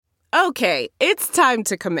Okay, it's time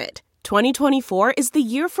to commit. 2024 is the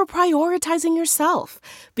year for prioritizing yourself.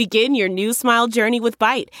 Begin your new smile journey with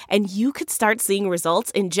Byte, and you could start seeing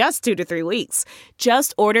results in just 2 to 3 weeks.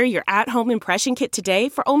 Just order your at-home impression kit today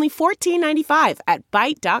for only $14.95 at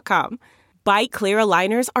Byte.com. Byte Clear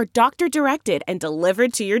aligners are doctor-directed and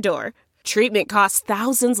delivered to your door. Treatment costs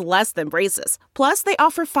thousands less than braces. Plus, they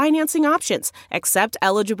offer financing options, accept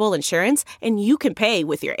eligible insurance, and you can pay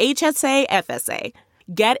with your HSA FSA.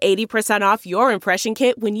 Get 80% off your impression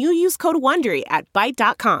kit when you use code WONDERY at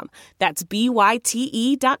Byte.com. That's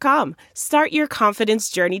BYTE.com. Start your confidence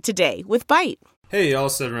journey today with Byte. Hey, y'all,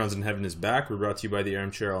 7 Rounds in Heaven is back. We're brought to you by the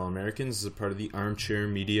Armchair All-Americans as a part of the Armchair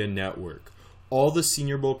Media Network. All the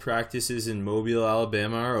Senior Bowl practices in Mobile,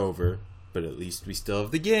 Alabama are over, but at least we still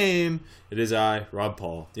have the game. It is I, Rob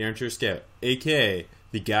Paul, the Armchair Scout, a.k.a.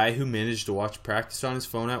 the guy who managed to watch practice on his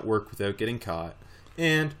phone at work without getting caught.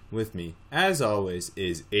 And with me, as always,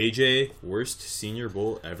 is AJ, worst Senior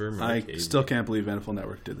Bowl ever. I still can't believe NFL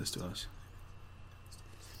Network did this to us.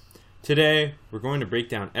 Today, we're going to break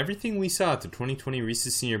down everything we saw at the 2020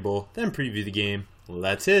 Reese's Senior Bowl, then preview the game.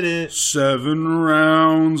 Let's hit it. 7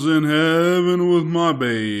 rounds in heaven with my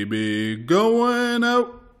baby, going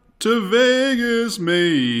out to Vegas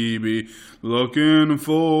maybe, looking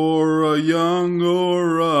for a young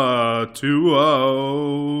or a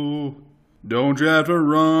 2-0. Don't draft a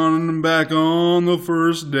running back on the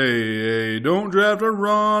first day. Don't draft a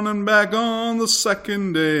running back on the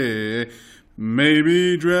second day.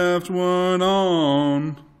 Maybe draft one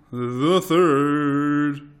on the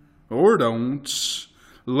third. Or don't.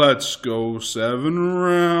 Let's go 7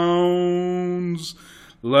 rounds.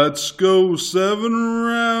 Let's go 7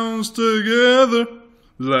 rounds together.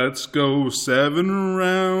 Let's go 7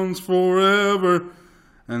 rounds forever.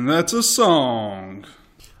 And that's a song.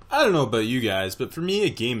 I don't know about you guys, but for me, a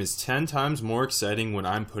game is 10 times more exciting when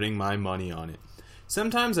I'm putting my money on it.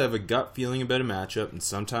 Sometimes I have a gut feeling about a matchup, and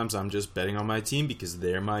sometimes I'm just betting on my team because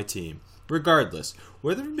they're my team. Regardless,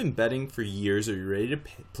 whether you've been betting for years or you're ready to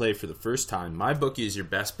play for the first time, MyBookie is your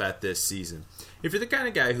best bet this season. If you're the kind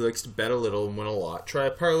of guy who likes to bet a little and win a lot, try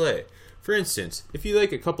a parlay. For instance, if you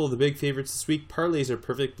like a couple of the big favorites this week, parlays are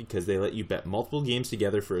perfect because they let you bet multiple games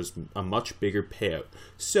together for a much bigger payout.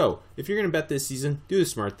 So, if you're going to bet this season, do the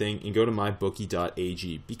smart thing and go to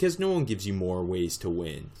mybookie.ag because no one gives you more ways to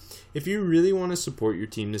win. If you really want to support your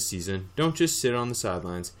team this season, don't just sit on the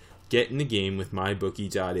sidelines. Get in the game with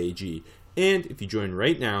mybookie.ag. And if you join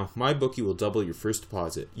right now, MyBookie will double your first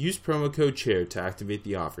deposit. Use promo code CHAIR to activate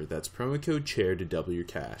the offer. That's promo code CHAIR to double your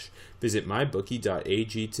cash. Visit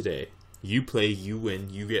mybookie.ag today. You play, you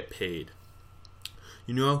win, you get paid.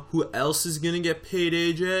 You know who else is going to get paid,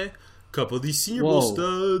 AJ? A couple of these Senior Bowl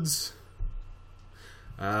studs.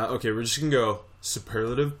 Okay, we're just going to go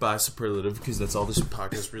superlative by superlative because that's all this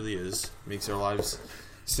podcast really is. Makes our lives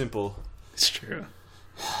simple. It's true.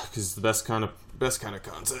 Because it's the best kind of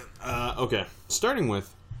content. Okay, starting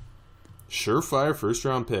with surefire first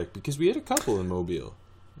round pick because we had a couple in Mobile.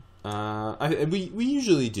 We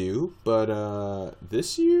usually do, but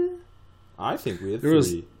this year I think we had 3. There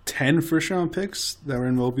was 10 first round picks that were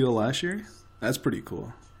in Mobile last year. That's pretty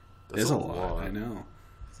cool. That's a lot. I know.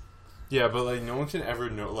 Yeah, but like no one can ever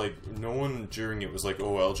know. Like no one during it was like,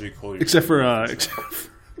 "Oh, LJ Cole." Except for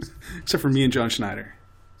me and John Schneider.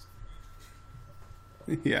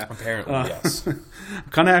 Yeah. Apparently, yes. I'm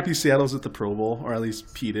kind of happy Seattle's at the Pro Bowl, or at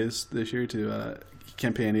least Pete is this year. He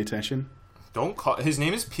can't pay any attention. Don't call. His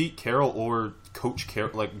name is Pete Carroll or Coach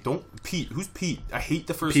Carroll. Like, don't Pete. Who's Pete? I hate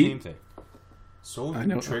the first name thing. So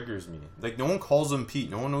triggers me. Like, no one calls him Pete.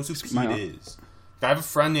 No one knows who Pete is. I have a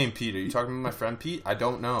friend named Pete. Are you talking about my friend Pete? I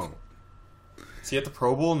don't know. Is he at the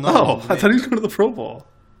Pro Bowl? No. Oh, I thought he was going to the Pro Bowl.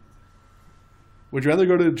 Would you rather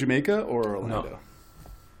go to Jamaica or Orlando? No.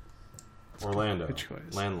 Orlando. Good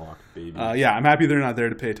choice. Landlocked, baby. Yeah, I'm happy they're not there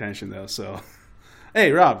to pay attention, though. So,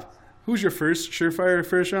 hey, Rob, who's your first surefire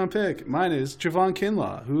first-round pick? Mine is Javon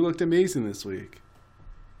Kinlaw, who looked amazing this week.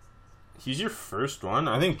 He's your first one?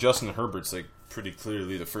 I think Justin Herbert's like pretty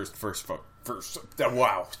clearly the first.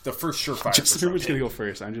 Wow, the first surefire. Justin Herbert's gonna go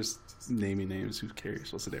first. I'm just naming names. Who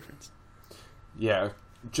cares? What's the difference? Yeah,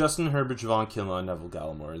 Justin Herbert, Javon Kinlaw, and Neville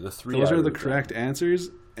Gallimore. The 3. Those are the correct answers.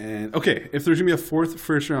 And okay, if there's gonna be a 4th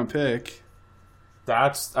first-round pick.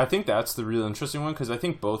 I think that's the real interesting one because I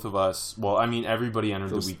think both of us. Well, I mean, everybody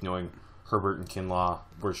entered the week knowing Herbert and Kinlaw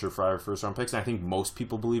were surefire first round picks, and I think most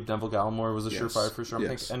people believe Neville Gallimore was a surefire first round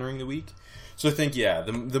pick entering the week. So I think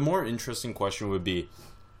the more interesting question would be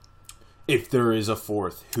if there is a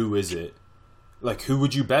 4th, who is it? Like, who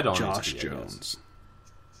would you bet on? Josh Jones.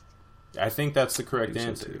 I think that's the correct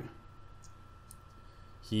answer.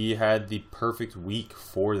 He had the perfect week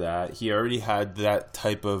for that. He already had that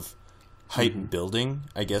type of hype building,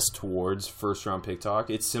 I guess, towards first-round pick talk.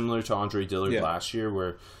 It's similar to Andre Dillard last year,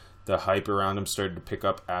 where the hype around him started to pick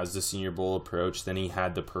up as the Senior Bowl approached. Then he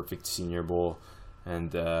had the perfect Senior Bowl,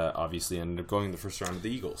 and obviously ended up going in the first round of the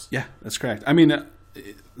Eagles. Yeah, that's correct. I mean,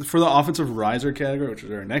 for the offensive riser category, which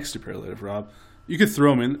is our next superlative, Rob, you could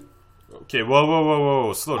throw him in. Okay,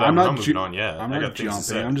 whoa. Slow down. I'm not moving on yet. I'm not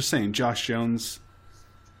jumping. I'm just saying Josh Jones.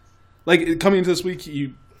 Like, coming into this week,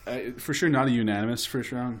 for sure not a unanimous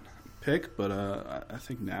first-round pick, but I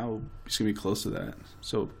think now he's going to be close to that.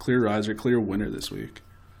 So, clear riser, clear winner this week.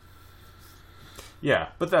 Yeah,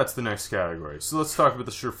 but that's the next category. So let's talk about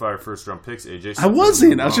the surefire first-round picks, AJ. I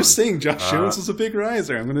wasn't. I was just saying Josh Jones was a big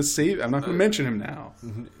riser. I'm not going to mention him now.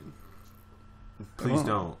 Please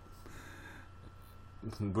don't.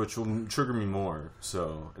 Which will trigger me more,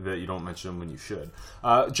 so that you don't mention him when you should.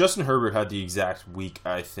 Justin Herbert had the exact week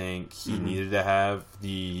I think he needed to have.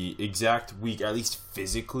 The exact week, at least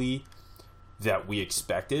physically, that we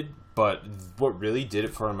expected. But what really did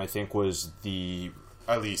it for him, I think, was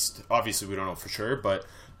at least, obviously we don't know for sure, but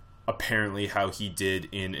apparently how he did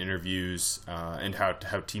in interviews and how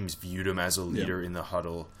teams viewed him as a leader in the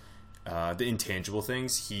huddle. The intangible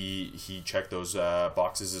things, he checked those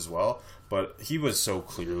boxes as well. But he was so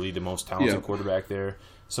clearly the most talented quarterback there.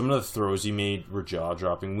 Some of the throws he made were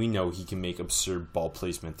jaw-dropping. We know he can make absurd ball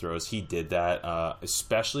placement throws. He did that,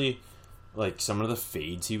 especially like some of the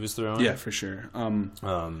fades he was throwing. Yeah, for sure.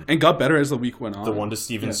 And got better as the week went on. The one to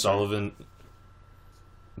Steven Sullivan.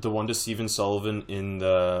 The one to Steven Sullivan in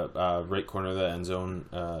the right corner of the end zone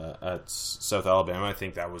at South Alabama. I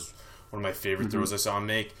think that was one of my favorite throws I saw him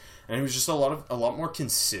make. And it was just a lot more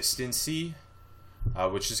consistency,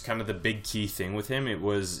 which is kind of the big key thing with him. It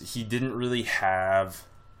was he didn't really have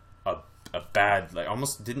a bad, like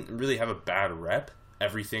almost didn't really have a bad rep.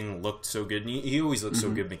 Everything looked so good. And he always looked so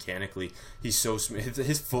good mechanically. He's so smooth.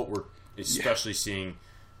 His footwork, especially seeing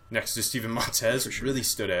next to Steven Montez, really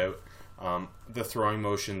stood out. The throwing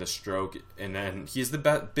motion, the stroke, and then he has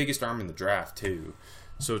the biggest arm in the draft too.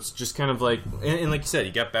 So it's just kind of like, and like you said,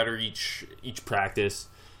 he got better each practice.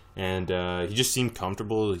 And he just seemed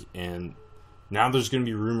comfortable, and now there's going to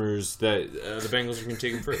be rumors that the Bengals are going to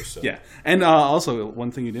take him first. So. Yeah, and also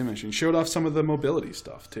one thing you did mention, showed off some of the mobility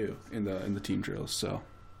stuff too in the team drills. So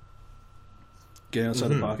getting outside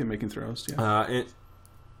the pocket, making throws.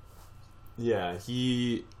 Yeah,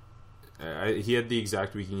 he had the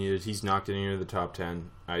exact week he needed. He's not getting into the top 10.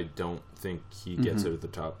 I don't think he gets out of the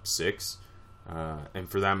top 6. And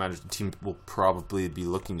for that matter, the team will probably be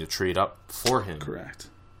looking to trade up for him. Correct.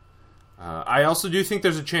 I also do think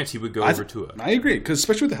there's a chance he would go over Tua. I agree, because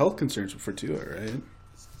especially with the health concerns for Tua, right?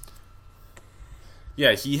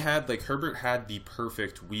 Yeah, Herbert had the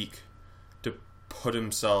perfect week to put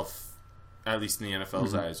himself, at least in the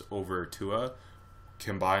NFL's eyes, over Tua,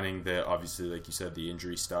 combining obviously, like you said, the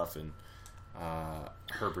injury stuff, and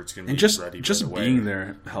Herbert's going to be ready right just away. Being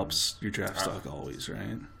there helps your draft stock always,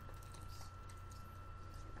 right?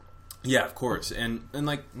 Yeah, of course. And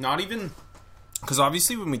like, not even... Because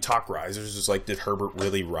obviously when we talk risers, it's like, did Herbert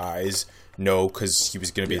really rise? No, because he was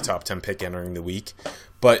going to be a top 10 pick entering the week.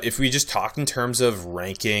 But if we just talk in terms of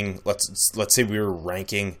ranking, let's say we were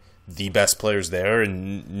ranking the best players there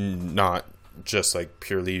and not just like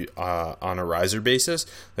purely on a riser basis,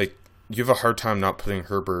 like you have a hard time not putting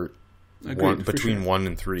Herbert between 1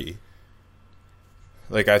 and 3.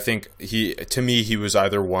 Like, I think to me he was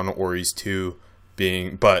either 1 or he's 2,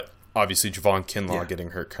 but obviously Javon Kinlaw getting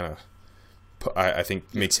hurt kind of, I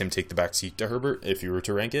think, makes him take the back seat to Herbert if you were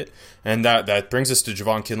to rank it. And that brings us to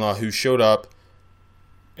Javon Kinlaw, who showed up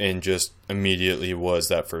and just immediately was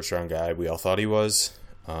that first-round guy we all thought he was.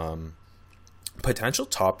 Potential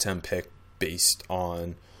top 10 pick based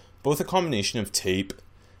on both a combination of tape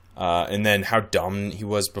and then how dumb he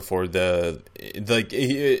was before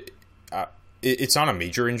it's not a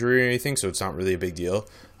major injury or anything, so it's not really a big deal.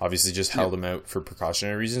 Obviously, just held him out for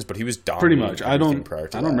precautionary reasons, but he was dominating. Pretty much. I don't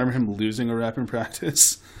remember him losing a rep in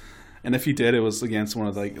practice, and if he did, it was against one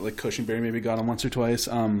of like Cushenberry maybe got him once or twice.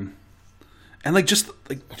 And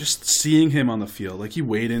just seeing him on the field, like he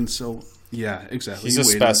weighed in so exactly. He's a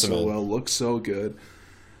specimen. So well, looks so good.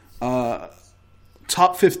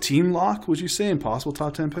 Top 15 lock? Would you say impossible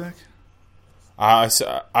top 10 pick?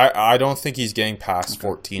 I don't think he's getting past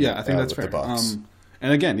 14. Yeah, I think that's fair. The Bucks.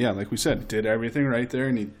 And again, like we said, did everything right there,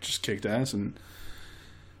 and he just kicked ass. And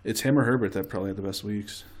it's him or Herbert that probably had the best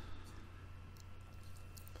weeks.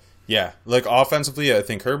 Yeah, like offensively, I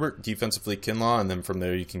think Herbert. Defensively, Kinlaw, and then from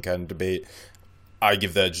there you can kind of debate. I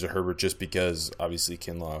give the edge to Herbert just because obviously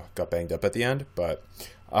Kinlaw got banged up at the end. But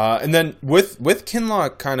and then with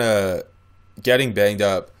Kinlaw kind of getting banged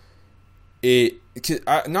up,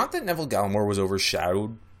 not that Neville Gallimore was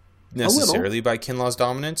overshadowed necessarily by Kinlaw's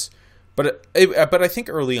dominance, but I think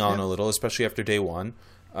early on a little, especially after day one.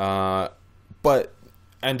 But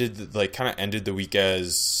ended the week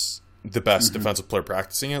as the best defensive player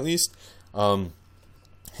practicing, at least.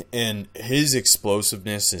 And his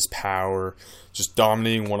explosiveness, his power, just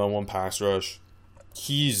dominating one-on-one pass rush,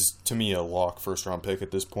 he's, to me, a lock first-round pick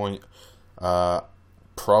at this point.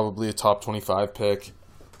 Probably a top 25 pick.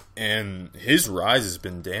 And his rise has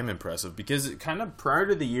been damn impressive because kind of prior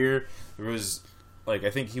to the year, there was, like, I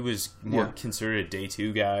think he was more considered a day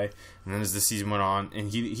 2 guy. And then as the season went on, and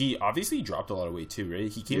he obviously dropped a lot of weight too, right?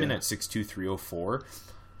 He came in at 6'2", 304.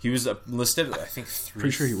 He was listed, I think,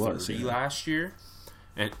 330 last year.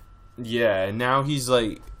 And now he's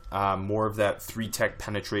like more of that 3-tech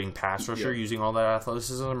penetrating pass rusher using all that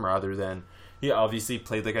athleticism rather than he obviously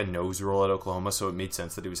played like a nose roll at Oklahoma, so it made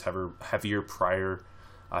sense that he was heavier prior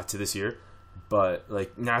to this year. But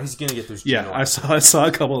like now he's gonna get those. Yeah, I saw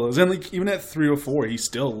a couple of those, and like even at 304, he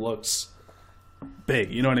still looks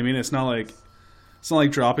big. You know what I mean? It's not like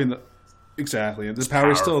dropping the. Exactly. The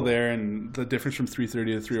power's still there, and the difference from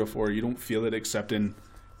 330 to 304, you don't feel it except in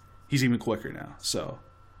he's even quicker now. So,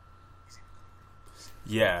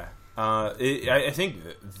 yeah. I think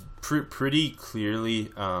pretty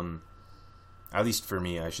clearly, at least for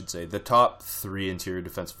me, I should say, the top 3 interior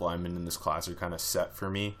defensive linemen in this class are kind of set for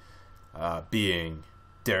me, being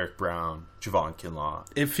Derek Brown, Javon Kinlaw,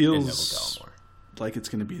 it feels and Neville Gallimore. Like it's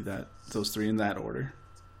going to be those 3 in that order.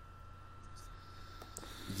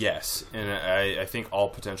 Yes, and I think all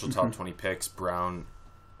potential top 20 picks, Brown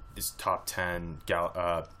is top 10,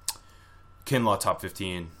 Kinlaw top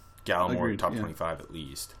 15, Gallimore Agreed, top 25 at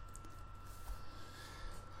least.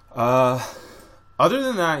 Other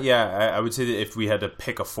than that, I would say that if we had to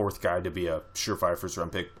pick a 4th guy to be a surefire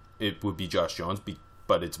first-round pick, it would be Josh Jones,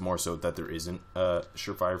 but it's more so that there isn't a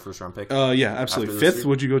surefire first-round pick. Yeah, absolutely. 5th,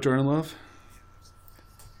 would you go Jordan Love?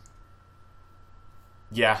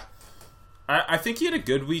 Yeah. I think he had a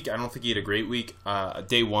good week. I don't think he had a great week.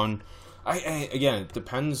 Day 1, again, it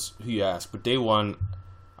depends who you ask, but day 1,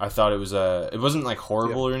 I thought it wasn't like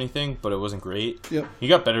horrible or anything, but it wasn't great. Yep. He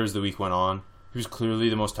got better as the week went on. He was clearly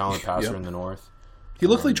the most talented passer in the North. He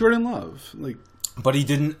looked like Jordan Love, but he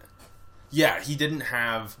didn't. Yeah, he didn't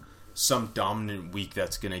have some dominant week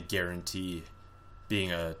that's going to guarantee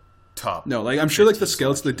being a top. No, I'm sure the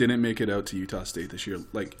scouts that didn't make it out to Utah State this year,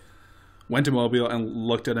 went to Mobile and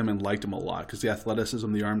looked at him and liked him a lot because the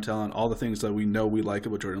athleticism, the arm talent, all the things that we know we like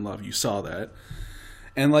about Jordan Love, you saw that.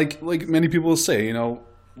 And like many people will say,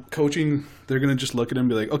 coaching, they're going to just look at him and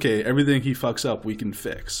be like, okay, everything he fucks up, we can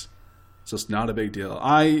fix. So it's not a big deal.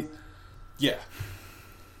 I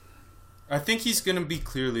think he's going to be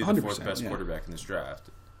clearly the 4th best quarterback in this draft.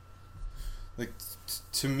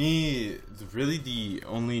 To me, really the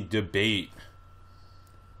only debate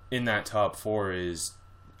in that top 4 is,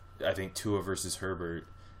 I think, Tua versus Herbert.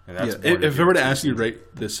 And that's if I were to ask you right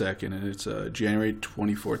this second, and it's January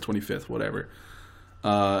 24th, 25th, whatever,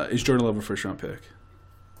 is Jordan Love a first-round pick?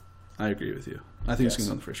 I agree with you. I think he's going to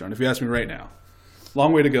go in the first round. If you ask me right now.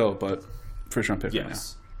 Long way to go, but first-round pick right now.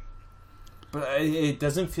 But it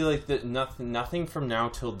doesn't feel like that. Nothing from now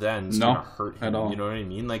till then is going to hurt him. At all. You know what I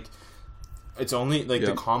mean? It's only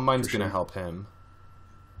the combine's going to help him.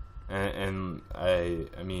 And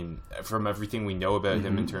I mean, from everything we know about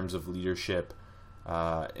him in terms of leadership,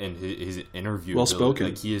 and his interview, well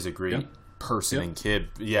spoken, he is a great person and kid.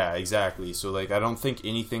 Yeah, exactly. So I don't think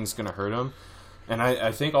anything's going to hurt him. And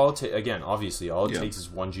I think all it takes is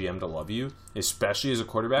one GM to love you, especially as a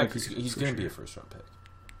quarterback. He's going to be a first-round pick.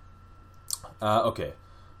 Okay.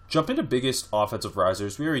 Jump into biggest offensive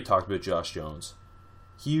risers. We already talked about Josh Jones.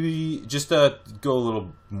 He, just to go a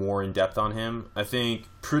little more in depth on him, I think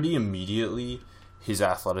pretty immediately his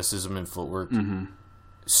athleticism and footwork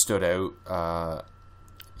stood out.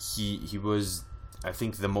 He was, I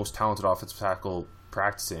think, the most talented offensive tackle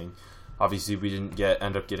practicing. Obviously, we didn't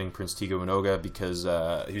end up getting Prince Tega Wanogga because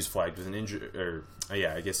he was flagged with an injury.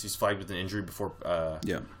 I guess he was flagged with an injury before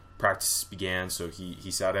practice began, so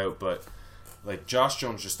he sat out. But Josh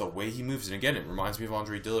Jones, just the way he moves, and again, it reminds me of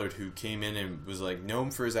Andre Dillard, who came in and was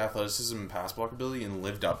known for his athleticism and pass block ability, and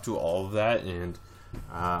lived up to all of that. And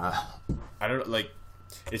I don't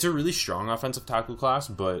it's a really strong offensive tackle class,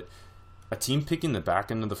 but a team picking the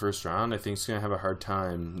back end of the first round, I think, is going to have a hard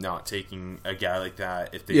time not taking a guy like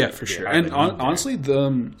that. If they for sure. And honestly,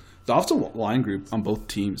 the offensive line group on both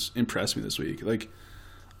teams impressed me this week.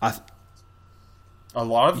 A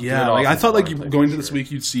lot of Yeah, like I thought, like going into this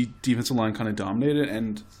week, you'd see defensive line kind of dominate it,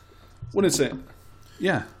 and wouldn't say,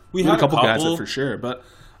 yeah, we had a couple guys that for sure, but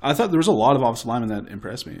I thought there was a lot of offensive linemen that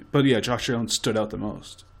impressed me. But yeah, Josh Jones stood out the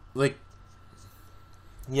most. Like,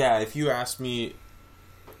 yeah, if you ask me,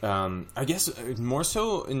 I guess more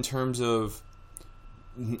so in terms of,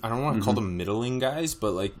 I don't want to call them middling guys,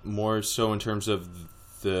 but like more so in terms of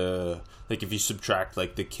the, like if you subtract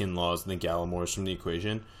like the Kinlaws and the Gallimores from the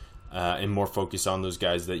equation, and more focus on those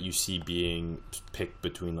guys that you see being picked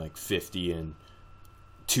between like 50 and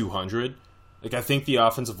 200. Like, I think the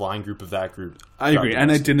offensive line group of that group... I agree,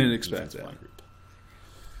 and I didn't expect that.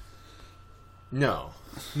 No,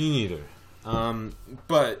 me neither.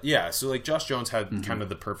 But, yeah, so, like, Josh Jones had kind of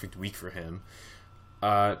the perfect week for him.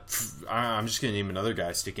 I'm just going to name another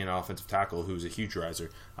guy sticking an offensive tackle who's a huge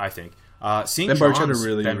riser, I think. Ben Bartch had a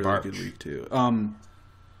really good week, too.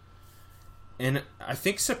 And I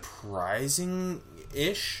think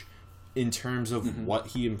surprising-ish in terms of what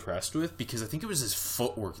he impressed with, because I think it was his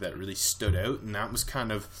footwork that really stood out, and that was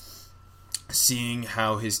kind of seeing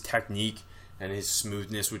how his technique and his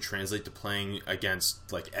smoothness would translate to playing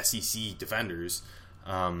against like SEC defenders.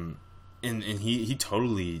 And he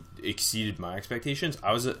totally exceeded my expectations.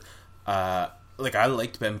 I was I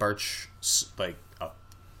liked Ben Bartch like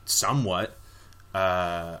somewhat.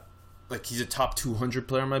 Like he's a top 200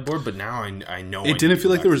 player on my board, but now I know it didn't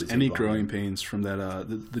feel like there was any growing pains from that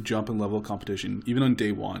the jump and level competition, even on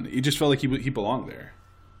day one. It just felt like he belonged there,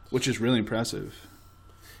 which is really impressive.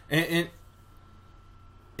 And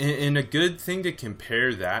a good thing to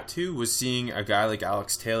compare that to was seeing a guy like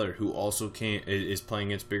Alex Taylor, who also is playing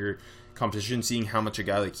against bigger competition, seeing how much a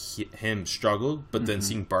guy like him struggled, but then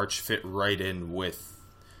seeing Bartch fit right in with.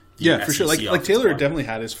 Yeah, for sure. Like Taylor definitely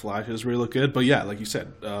had his flashes where he looked good, but yeah, like you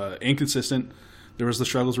said, inconsistent. There was the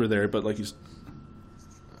struggles were there, but like he's.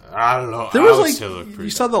 I don't know. There was like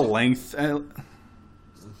you saw the length.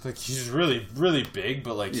 Like he's really, really big,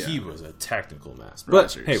 but like he was a technical master.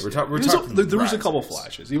 But hey, we're talking. There was a couple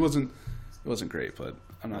flashes. He wasn't great, but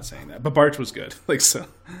I'm not saying that. But Bartch was good. Like so.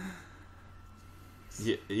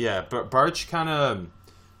 Yeah, but Bartch kind of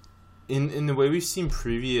in the way we've seen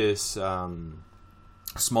previous.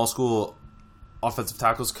 Small school offensive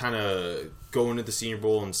tackles kind of go into the Senior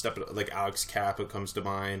Bowl and step it, like Alex Kappa comes to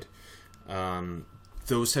mind.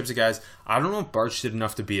 Those types of guys. I don't know if Bartch did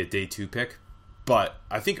enough to be a day 2 pick, but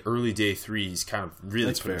I think early day 3 he's kind of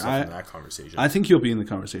really put himself in that conversation. I think he'll be in the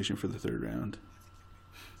conversation for the 3rd round.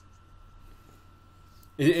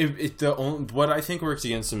 What I think works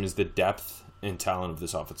against him is the depth and talent of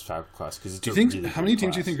this offensive tackle class. Because how many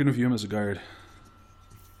teams do you think are going to view him as a guard?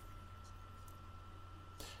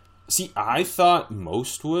 See, I thought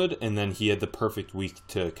most would, and then he had the perfect week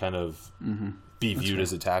to kind of be viewed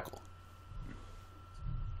as a tackle.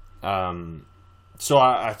 So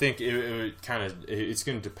I think it's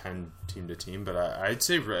going to depend team to team, but I'd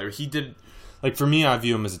say he did. Like for me, I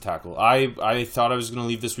view him as a tackle. I thought I was going to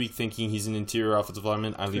leave this week thinking he's an interior offensive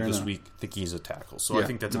lineman. I leave this week thinking he's a tackle. So I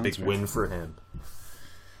think that's a big win for him.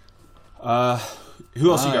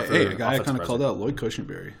 Who else you got for a guy I kind of called out, Lloyd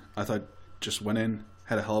Cushenberry. I thought just went in.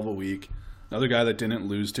 Had a hell of a week. Another guy that didn't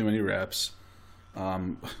lose too many reps.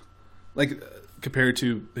 Compared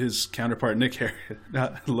to his counterpart, Nick Harris,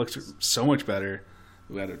 looked so much better.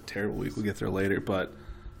 We had a terrible week. We'll get there later. But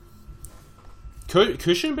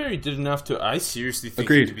Cushenberry did enough to... I seriously think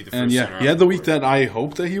agreed. He could be the first center. He had the week that I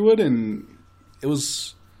hoped that he would, and it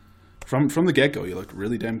was... From the get-go, he looked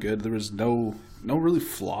really damn good. There was no really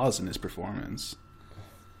flaws in his performance.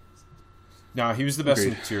 No, he was the best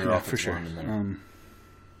interior offensive lineman there.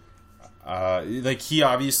 He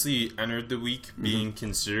obviously entered the week being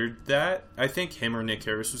considered that. I think him or Nick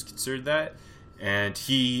Harris was considered that, and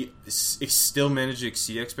he still managed to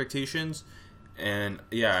exceed expectations. And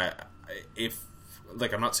yeah,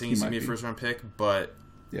 I'm not saying he's gonna be a first round pick, but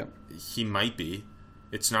he might be.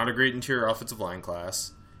 It's not a great interior offensive line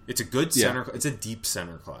class. It's a good center. It's a deep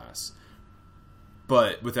center class,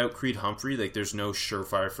 but without Creed Humphrey, like there's no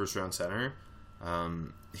surefire first round center.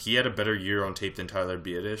 He had a better year on tape than Tyler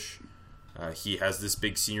Biadasz. He has this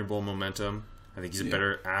big Senior Bowl momentum. I think he's a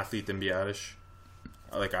better athlete than Biadasz.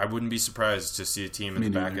 I wouldn't be surprised to see a team in the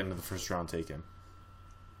back end of the first round take him.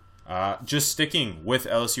 Just sticking with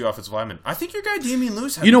LSU offensive lineman, I think your guy Damian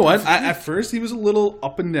Lewis. You know what? At first, he was a little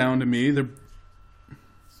up and down to me.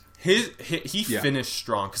 He finished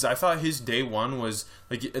strong because I thought his day one was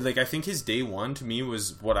like I think his day one to me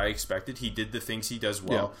was what I expected. He did the things he does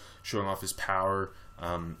well, showing off his power.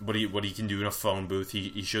 What he can do in a phone booth.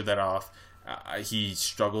 He showed that off, he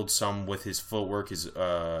struggled some with his footwork, his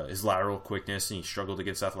lateral quickness, and he struggled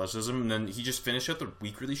against athleticism. And then he just finished out the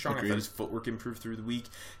week really strong. Agreed. I thought his footwork improved through the week.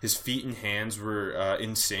 His feet and hands were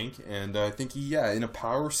in sync, and I think in a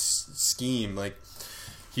power scheme, like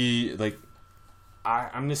he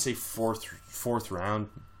I'm gonna say fourth round.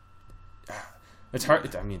 It's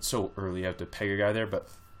hard. I mean, it's so early. I have to peg a guy there, but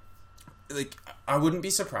like I wouldn't be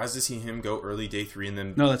surprised to see him go early day 3 and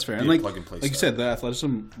then No, that's fair. And plug and play. Like you said, the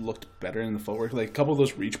athleticism looked better in the footwork. Like a couple of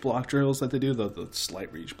those reach block drills that they do, the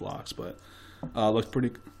slight reach blocks, but looked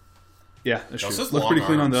pretty. Yeah, that's true. Looked pretty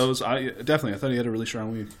clean on those. I thought he had a really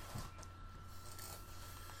strong week.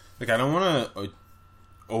 Like I don't want to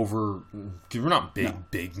because we're not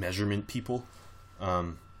big measurement people,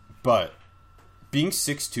 but being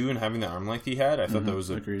 6'2" and having the arm length he had, I thought that was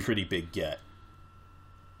a pretty big get.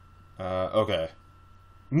 Okay.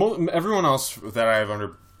 Everyone else that I have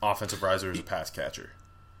under offensive riser is a pass catcher.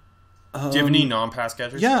 Do you have any non-pass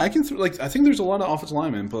catchers? Yeah, I can. I think there's a lot of offensive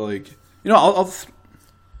linemen, but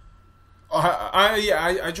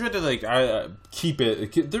I tried to keep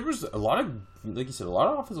it. There was a lot of, like you said, a lot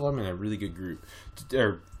of offensive linemen in a really good group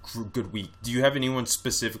or good week. Do you have anyone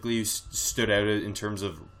specifically who stood out in terms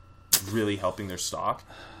of really helping their stock?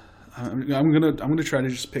 I'm gonna try to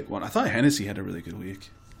just pick one. I thought Hennessy had a really good week.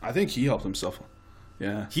 I think he helped himself.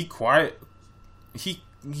 Yeah. It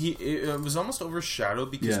was almost overshadowed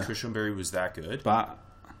because Cushenberry was that good. But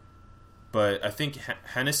I think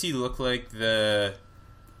Hennessy looked like the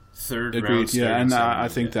third agreed, round. Yeah, and I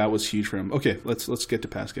think that was huge for him. Okay, let's get to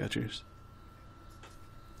pass catchers.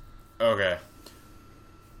 Okay.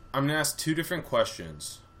 I'm gonna ask 2 different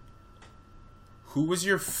questions. Who was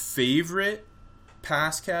your favorite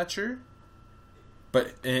pass catcher?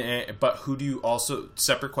 But who do you also,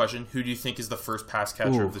 separate question, who do you think is the first pass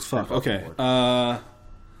catcher of this group? Okay. I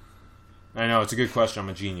know, it's a good question. I'm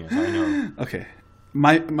a genius. I know. Okay.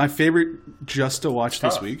 My favorite just to watch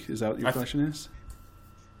this week, is that what your question is?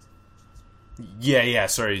 Yeah,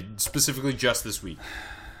 sorry. Specifically just this week.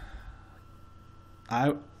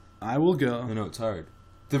 I will go. I know, it's hard.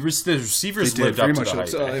 The receivers lived up to the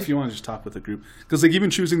hype. If you want to just talk with the group. Because even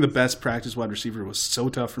choosing the best practice wide receiver was so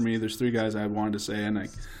tough for me. There's 3 guys I wanted to say, and I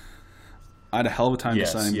had a hell of a time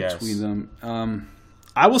deciding between them.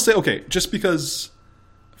 I will say, okay, just because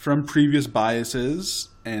from previous biases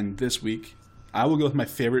and this week, I will go with my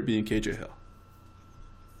favorite being KJ Hill.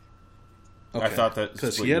 Okay. I thought that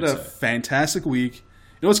because he had a fantastic week. You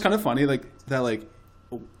know what's kind of funny,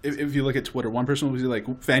 if you look at Twitter, one person will be like,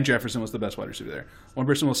 Van Jefferson was the best wide receiver there. One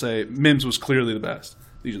person will say Mims was clearly the best.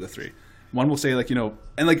 These are the 3. One will say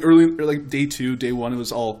early or day 2, day 1, it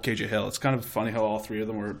was all KJ Hill. It's kind of funny how all 3 of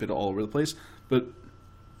them were a bit all over the place. But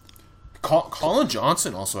Colin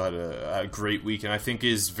Johnson also had a great week, and I think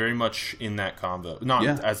is very much in that combo. Not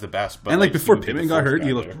as the best, but before Pittman got hurt,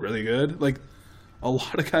 he looked really good. A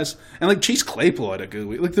lot of guys, and Chase Claypool had a good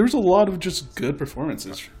week. There was a lot of just good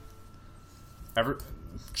performances.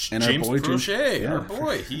 And James Prochet, our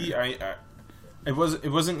boy, it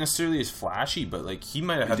wasn't necessarily as flashy, but he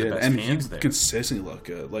might have had the best hands there. Consistently looked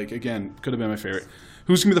good. Again, could have been my favorite.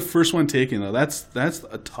 Who's gonna be the first one taken though? That's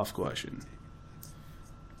a tough question.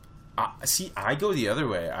 See, I go the other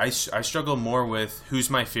way. I struggle more with who's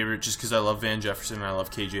my favorite, just because I love Van Jefferson and I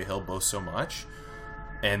love KJ Hill both so much,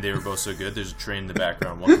 and they were both so good. There's a train in the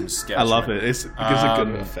background. Welcome to Sketch. I love it. It gives a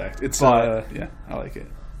good effect. It's I like it.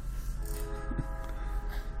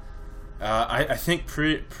 I think,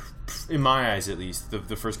 in my eyes at least,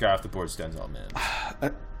 the first guy off the board is Denzel Mims.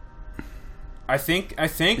 I think.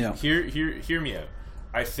 Yeah. Hear me out.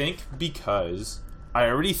 I think because I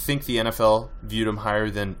already think the NFL viewed him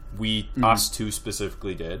higher than us 2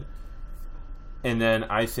 specifically did, and then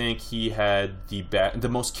I think he had the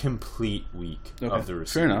most complete week of the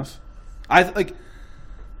receivers. Fair enough.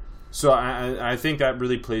 So I think that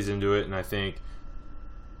really plays into it, and I think.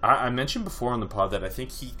 I mentioned before on the pod that I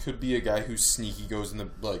think he could be a guy who sneaky goes in the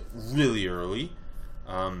really early.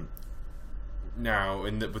 Now,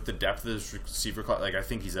 with the depth of this receiver class, I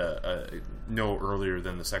think he's no earlier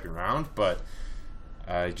than the second round. But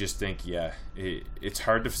I just think, it's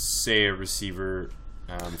hard to say a receiver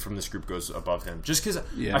from this group goes above him, just because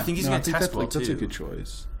I think he's going to test well too. That's a good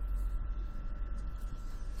choice.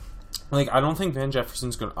 I don't think Van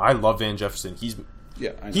Jefferson's going to. I love Van Jefferson. He's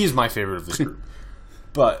my favorite of this group.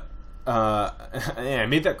 But I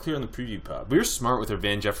made that clear on the preview pod. We were smart with our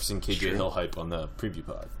Van Jefferson, KJ Hill hype on the preview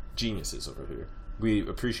pod. Geniuses over here. We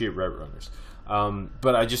appreciate route runners.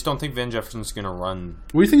 But I just don't think Van Jefferson's going to run.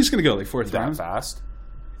 What do you think he's going to go? 4th that round? Fast?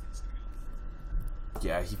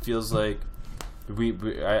 Yeah, he feels like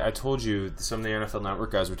I told you some of the NFL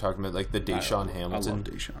Network guys were talking about like the Deshaun Hamilton I love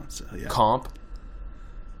Deshaun, so, yeah. comp.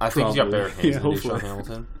 I think he's got better hands than hopefully.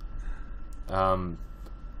 Deshaun Hamilton.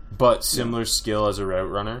 But similar skill as a route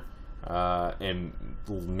runner, and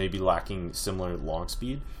maybe lacking similar long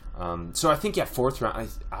speed. So I think fourth round.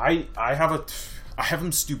 I have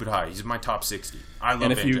him stupid high. He's in my top 60. I love.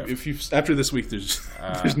 And if you after this week, there's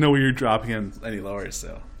no way you're dropping him any lower. So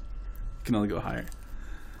you can only go higher.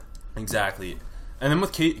 Exactly. And then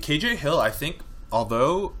with KJ Hill, I think,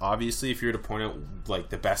 although obviously if you were to point out like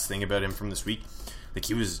the best thing about him from this week, like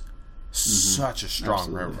he was such a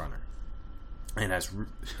strong route runner. And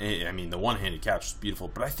the one-handed catch was beautiful.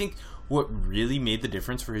 But I think what really made the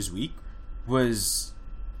difference for his week was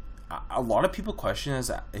a lot of people question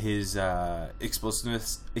his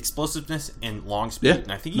explosiveness and long speed. Yeah.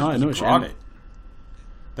 And I think he brought it.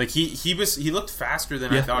 Like he looked faster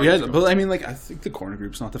than I thought. Yeah, but I mean, like I think the corner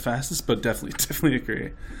group's not the fastest, but definitely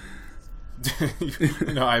agree.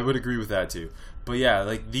 No, I would agree with that too. But yeah,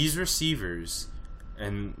 like these receivers,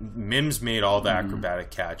 and Mims made all the acrobatic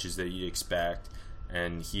catches that you'd expect,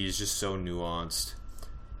 and he's just so nuanced.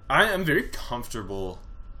 I am very comfortable,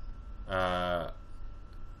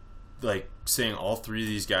 like saying all three of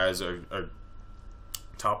these guys are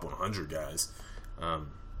top 100 guys.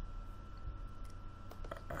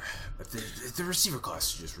 The receiver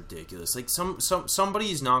class is just ridiculous. Like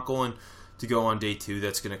somebody's not going to go on day 2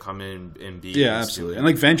 that's going to come in and be absolutely. And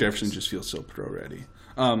like Van Jefferson just feels so pro ready.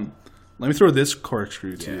 Let me throw this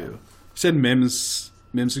corkscrew to you. You said Mims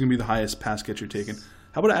is going to be the highest pass catcher taken.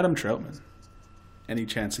 How about Adam Troutman? Any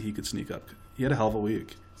chance that he could sneak up? He had a hell of a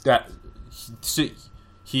week.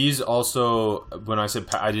 He's also, when I said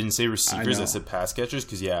I didn't say receivers, I said pass catchers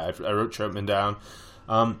because I wrote Troutman down.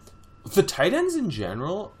 The tight ends in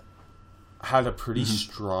general had a pretty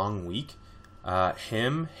strong week.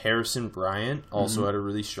 Harrison Bryant also had a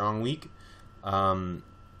really strong week. And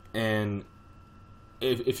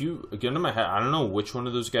if you get into my head, I don't know which one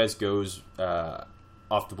of those guys goes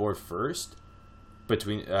off the board first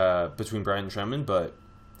between Bryant and Troutman, but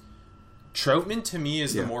Troutman to me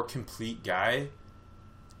is the more complete guy,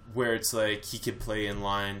 where it's like he could play in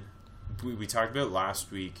line. We talked about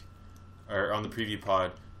last week, or on the preview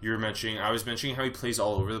pod. I was mentioning how he plays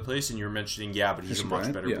all over the place, and you were mentioning, but he's a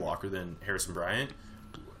much better blocker than Harrison Bryant.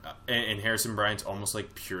 And Harrison Bryant's almost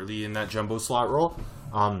like purely in that jumbo slot role.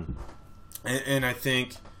 And I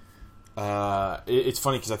think it's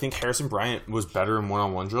funny because I think Harrison Bryant was better in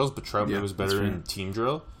one-on-one drills, but Troutman was better in team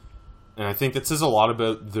drill. And I think that says a lot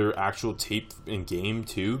about their actual tape in game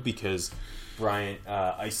too, because Bryant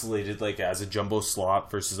isolated like as a jumbo slot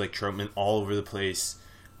versus like Troutman all over the place.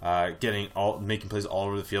 Making plays all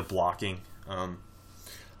over the field, blocking.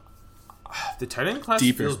 The tight end class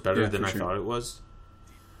feels better than I thought it was.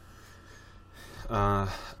 I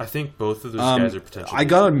think both of those guys are potentially. I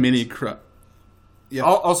got a mini crush. Yeah.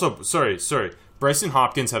 Also, sorry. Bryson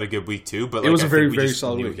Hopkins had a good week too, but it was a very, very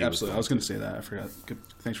solid week. Absolutely, I was going to say that. I forgot.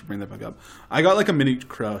 Thanks for bringing that back up. I got like a mini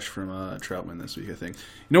crush from Troutman this week. I think. You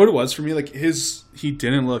know what it was for me? Like he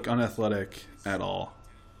didn't look unathletic at all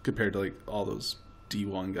compared to like all those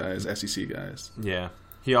D1 guys, SEC guys. Yeah.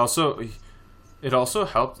 It also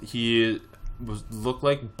helped. He looked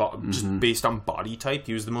like just based on body type.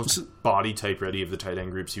 He was the most body type ready of the tight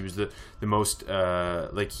end groups. He was the most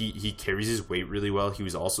like he carries his weight really well. He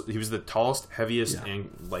was the tallest, heaviest, and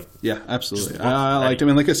like absolutely. I liked him,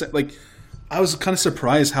 and like I said, like I was kind of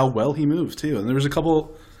surprised how well he moved too. And there was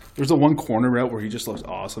the one corner route where he just looks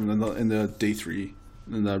awesome. And then in the day 3.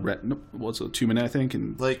 In the 2 minute, I think,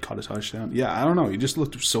 and like caught a touchdown. Yeah, I don't know. He just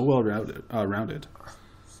looked so well rounded.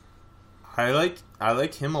 I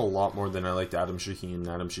like him a lot more than I liked Adam Shaheen.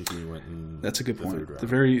 Adam Shaheen went in. That's a good point.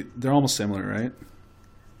 They're almost similar, right?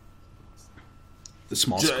 The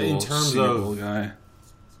small school in terms Senior Bowl guy,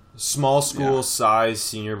 small school size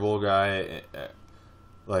Senior Bowl guy.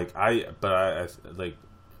 I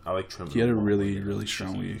like Trim. He had a really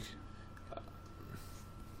strong week.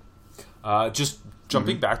 Just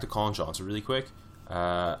jumping back to Colin Johnson really quick.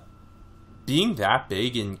 Being that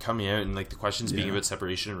big and coming out and like the questions being about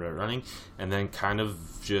separation and route running, and then kind of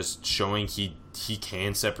just showing he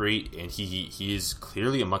can separate, and he is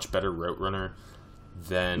clearly a much better route runner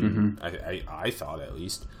than I thought, at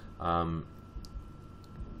least. I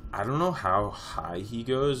don't know how high he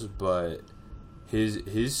goes, but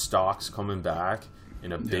his stock's coming back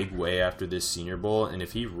in a big way after this Senior Bowl, and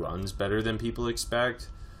if he runs better than people expect,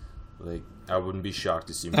 like I wouldn't be shocked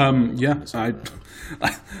to see him. If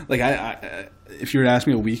you were to ask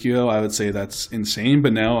me a week ago, I would say that's insane,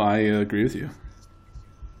 but now I agree with you.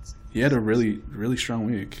 He had a really, really strong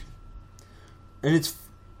week. And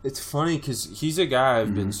It's funny because he's a guy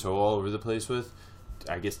I've been so all over the place with.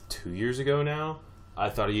 I guess 2 years ago now, I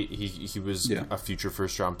thought he was a future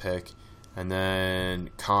first round pick, and then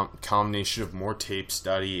combination of more tape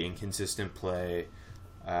study, inconsistent play,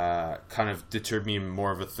 kind of deterred me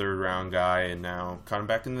more of a third round guy, and now kind of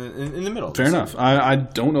back in the middle. Fair enough. I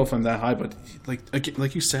don't know if I'm that high, but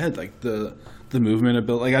like you said, like the movement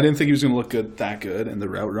ability. Like I didn't think he was going to look that good, and the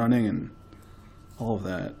route running and all of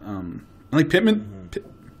that. Like Pittman.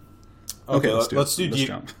 Okay, let's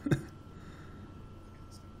jump.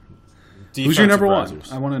 Who's your number one?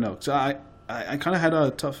 I want to know. So I kind of had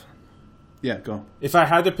a tough. Yeah, go. If I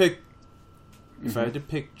had to pick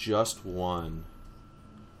just one.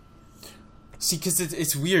 See, because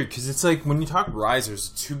it's weird, because it's like when you talk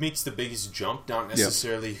risers, it's who makes the biggest jump, not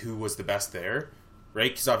necessarily who was the best there,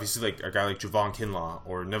 right? Because obviously, like a guy like Javon Kinlaw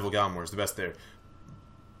or Neville Gallimore is the best there.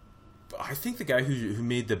 But I think the guy who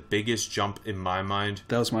made the biggest jump in my mind,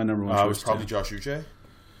 that was my number one choice, was probably Josh Uche.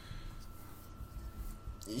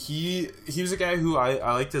 He was a guy who I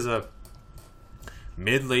liked as a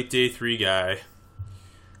mid-late day 3 guy.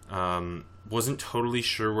 Wasn't totally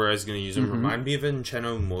sure where I was going to use him. Reminded me of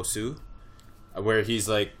Ncheno Mosu, where he's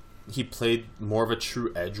like, he played more of a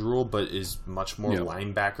true edge role, but is much more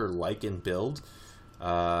linebacker-like in build.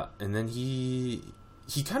 And then he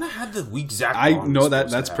kind of had the weak Zach Bond. I know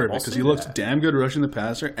that's perfect, because he looked damn good rushing the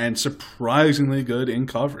passer and surprisingly good in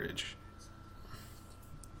coverage.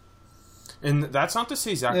 And that's not to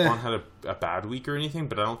say Zach Bond had a bad week or anything,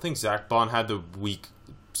 but I don't think Zach Bond had the week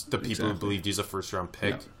the people who believed he's a first-round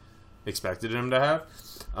pick expected him to have.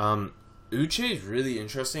 Uche is really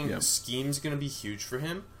interesting. The scheme's going to be huge for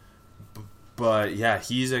him. But, yeah,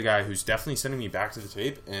 he's a guy who's definitely sending me back to the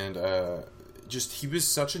tape. And he was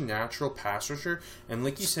such a natural pass rusher. And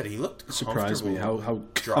like you said, he looked comfortable. Surprised me how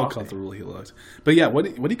comfortable he looked. But, yeah, what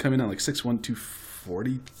did he come in on, like 6'1",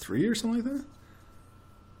 243 or something like that?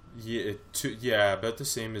 Yeah, about the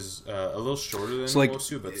same as a little shorter than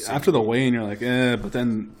Mosu. But after the weigh-in, you're like, but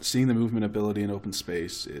then seeing the movement ability in open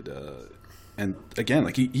space, and again,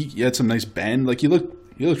 like he had some nice bend. Like he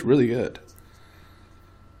looked really good.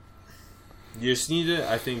 You just need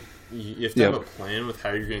to, I think, you have to have a plan with how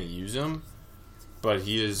you're going to use him. But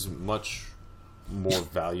he is much more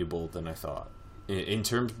valuable than I thought in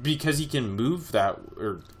terms, because he can move that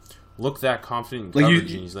or look that confident in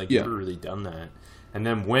coverage, and he's never really done that. And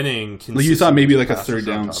then winning. Like you thought maybe like a third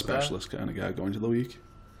down specialist kind of guy going to the week,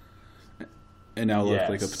 and now look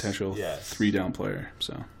like a potential 3-down player.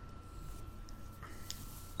 So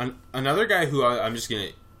another guy who I'm just gonna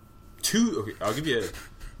I'll give you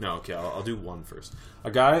I'll do one first. A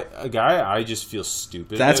guy I just feel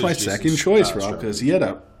stupid. That's my second choice, Rob, because he had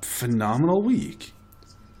a phenomenal week.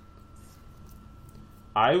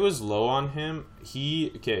 I was low on him.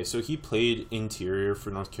 So he played interior for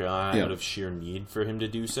North Carolina out of sheer need for him to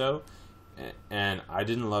do so, and I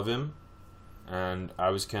didn't love him, and I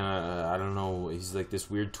was kind of I don't know. He's like this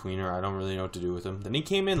weird tweener. I don't really know what to do with him. Then he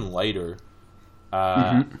came in lighter.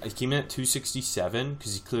 He came in at 267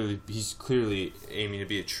 because he's clearly aiming to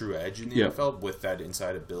be a true edge in the NFL with that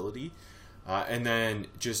inside ability, and then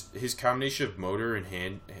just his combination of motor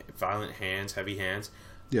and violent hands, heavy hands.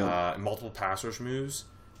 Multiple pass rush moves.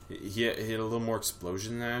 He had a little more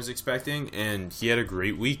explosion than I was expecting, and he had a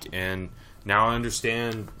great week. And now I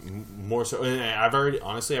understand more so. And I've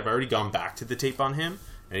already gone back to the tape on him,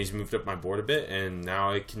 and he's moved up my board a bit. And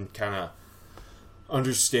now I can kind of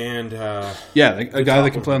understand. A guy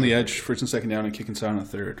that can play on the edge, first and second down, and kick inside on a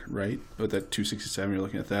third, right? With that 267, you're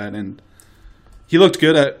looking at that, and he looked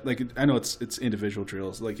good at, like, I know it's individual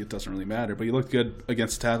drills, like it doesn't really matter, but he looked good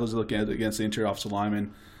against the tackles, looking at against the interior offensive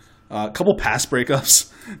linemen. A couple pass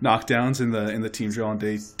breakups, knockdowns in the team drill on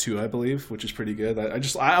day 2, I believe, which is pretty good.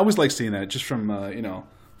 I always like seeing that, just from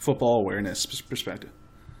football awareness perspective.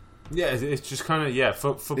 Yeah, it's just kind of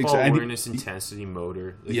football awareness, intensity,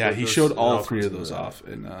 motor. Like, he showed all 3 of those off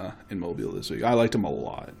in Mobile this week. I liked him a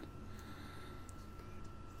lot.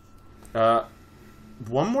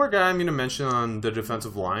 One more guy I'm going to mention on the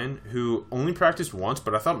defensive line who only practiced once,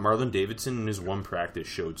 but I thought Marlon Davidson in his one practice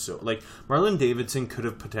showed so. Like, Marlon Davidson could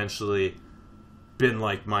have potentially been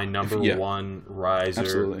like my number one riser.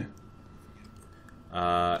 Absolutely.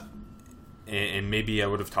 And maybe I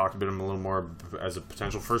would have talked about him a little more as a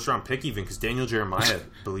potential first-round pick even, because Daniel Jeremiah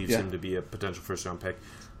believes him to be a potential first-round pick.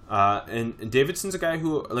 And Davidson's a guy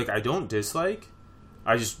who, like, I don't dislike.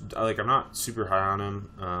 I'm not super high on him.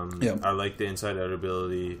 I like the inside-out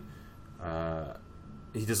ability.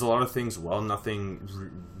 He does a lot of things well. Nothing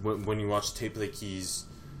when you watch tape, like he's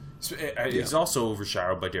also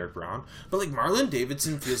overshadowed by Derek Brown. But like Marlon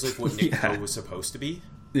Davidson feels like what Nick Poe was supposed to be.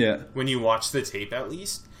 Yeah. When you watch the tape, at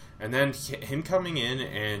least, And then him coming in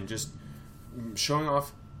and just showing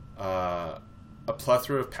off a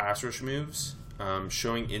plethora of pass rush moves,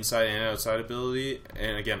 showing inside and outside ability.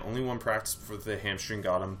 And again, only one practice for the hamstring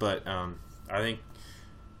got him. But I think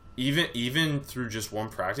even through just one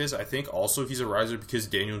practice, I think also he's a riser because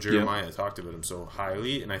Daniel Jeremiah talked about him so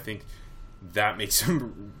highly. And I think that makes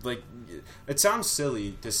him, like, it sounds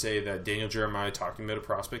silly to say that Daniel Jeremiah talking about a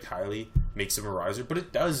prospect highly makes him a riser, but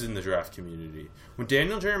it does in the draft community. When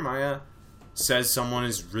Daniel Jeremiah says someone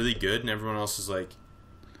is really good and everyone else is, like,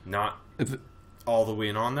 not all the way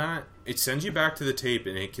in on that, it sends you back to the tape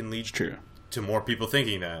and it can lead to more people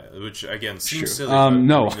thinking that, which, again, seems silly.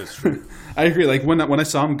 No, I agree. Like, when I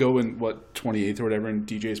saw him go in, 28th or whatever in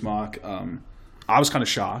DJ's mock, I was kind of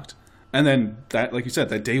shocked. And then that, like you said,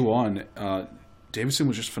 that day one, Davidson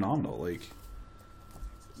was just phenomenal. Like,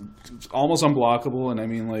 almost unblockable. And I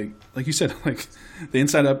mean, like you said, like the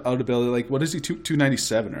inside out ability. Like, what is he?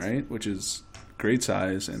 297, right? Which is great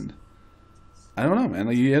size. And I don't know, man.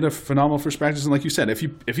 Like, he had a phenomenal first practice. And like you said, if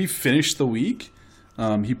he finished the week,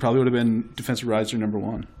 he probably would have been defensive riser number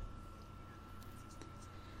 1.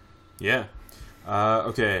 Yeah.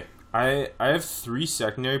 Okay. I have 3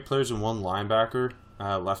 secondary players and 1 linebacker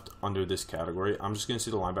left under this category. I'm just going to see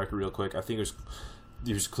the linebacker real quick. I think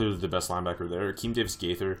he was clearly the best linebacker there. Akeem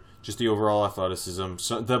Davis-Gaither, just the overall athleticism.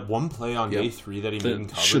 So that one play on day 3 that he made in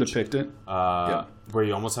coverage. Should have picked it. Where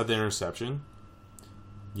he almost had the interception.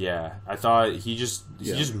 Yeah, I thought he just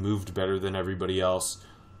moved better than everybody else.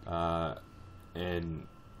 And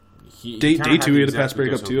day 2 he had a pass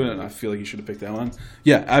breakup too, and I feel like he should have picked that one.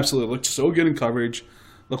 Yeah, absolutely. Looked so good in coverage.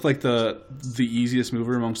 Looked like the easiest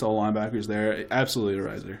mover amongst all linebackers there. Absolutely a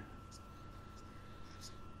riser.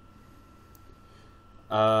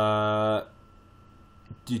 I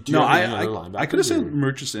could have said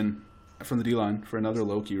Murchison from the D-line for another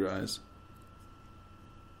low-key rise.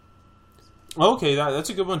 Okay, that's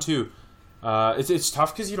a good one too. It's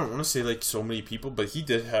tough because you don't want to say like so many people, but he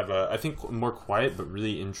did have I think more quiet but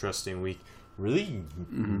really interesting week. Really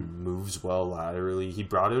moves well laterally. He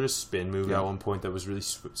brought out a spin move at one point that was really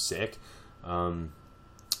sick.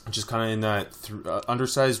 Just kind of in that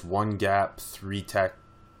undersized 1 gap 3 tech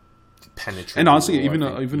penetrate. And honestly, even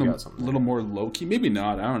a little more low key. Maybe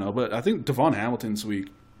not. I don't know. But I think Devon Hamilton's week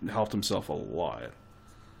helped himself a lot.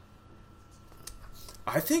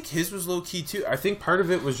 I think his was low key too. I think part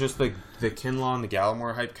of it was just like the Kinlaw and the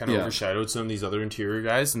Gallimore hype kind of overshadowed some of these other interior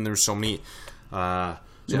guys, and there were so many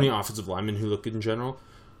offensive linemen who look good in general.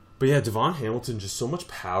 But yeah, Devon Hamilton, just so much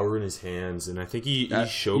power in his hands, and I think he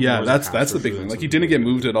showed. Yeah, that's the big thing. Like, he didn't get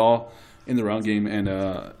moved at all in the run game,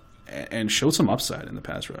 and showed some upside in the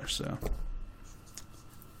pass rush. So,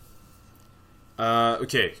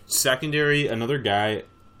 okay, secondary, another guy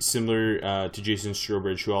similar to Jason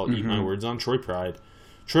Strobridge, who I'll eat my words on, Troy Pride.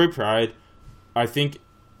 Troy Pride, I think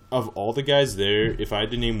of all the guys there, if I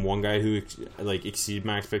had to name one guy who exceeded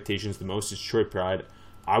my expectations the most, it's Troy Pride.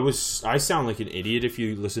 I sound like an idiot if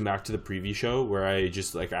you listen back to the preview show where I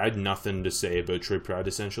just I had nothing to say about Troy Pride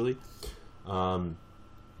essentially.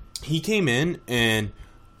 He came in and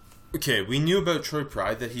we knew about Troy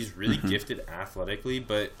Pride that he's really gifted athletically,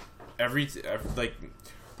 but every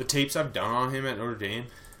the tapes I've done on him at Notre Dame,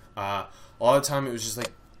 all the time it was just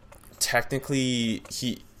technically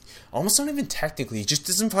he almost not even technically, he just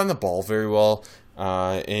doesn't find the ball very well.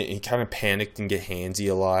 And he kind of panicked and get handsy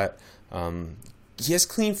a lot. He has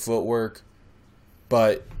clean footwork,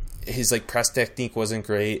 but his press technique wasn't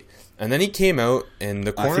great. And then he came out, and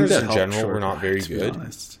the corners in general were not very good.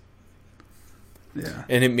 Yeah,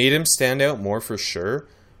 and it made him stand out more for sure.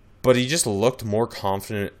 But he just looked more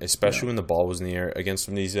confident, especially when the ball was in the air against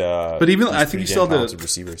some of these. But even I think he still had the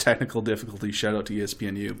receivers. Technical difficulties. Shout out to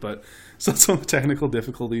ESPNU, but still some of the technical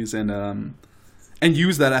difficulties and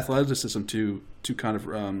use that athleticism to kind of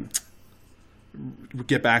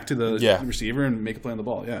get back to the receiver and make a play on the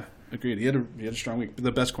ball. Yeah, agreed. He had a strong week.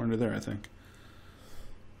 The best corner there, I think.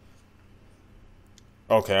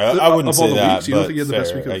 Okay, I wouldn't say that. Weeks, you don't think he had the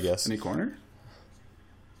best week of any corner?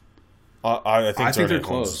 I think they're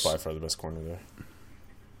close. Is by far the best corner there.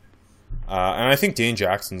 And I think Dane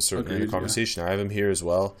Jackson's certainly in the conversation. I have him here as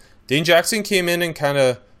well. Dane Jackson came in and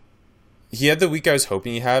he had the week I was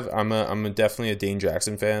hoping he'd have. I'm definitely a Dane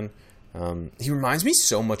Jackson fan. He reminds me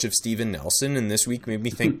so much of Steven Nelson, and this week made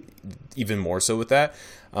me think even more so with that.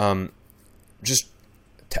 Just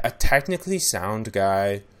a technically sound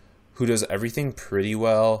guy who does everything pretty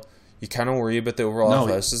well. You kind of worry about the overall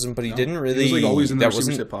athleticism, but he didn't really. He was always in the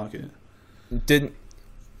receiver's hip pocket. And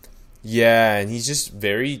he's just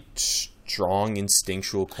very strong,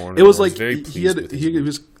 instinctual corner. It was very he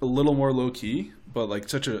was a little more low key, but like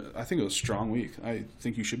I think it was a strong week. I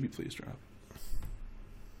think you should be pleased, Rob.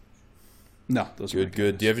 No, those are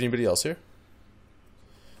good. Do you have anybody else here?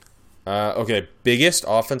 Okay, biggest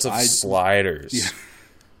offensive sliders.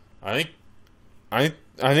 Yeah. I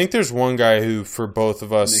think there's one guy who, for both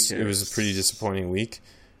of us, it was a pretty disappointing week.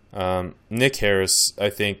 Nick Harris, I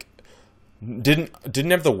think,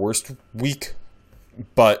 didn't have the worst week,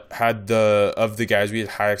 but had of the guys we had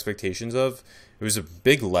high expectations of. It was a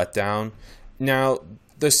big letdown. Now,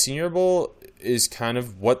 the Senior Bowl is kind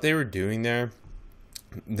of what they were doing there.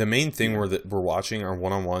 The main thing we're watching are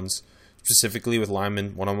one-on-ones, specifically with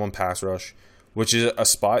linemen, one-on-one pass rush, which is a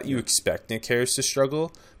spot you expect Nick Harris to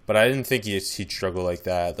struggle, but I didn't think he'd struggle like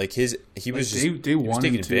that. Like he was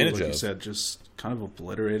taking advantage of. Like you said, just kind of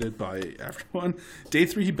obliterated by everyone. Day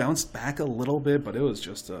 3, he bounced back a little bit, but it was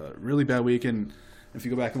just a really bad week. And if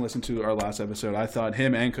you go back and listen to our last episode, I thought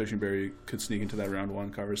him and Cushenberry could sneak into that round 1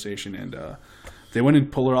 conversation, and they went in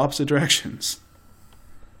polar opposite directions.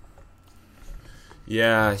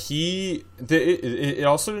 Yeah, it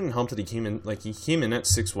also didn't help that he came in at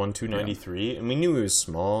 6'1", 293, and we knew he was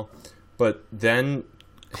small, but then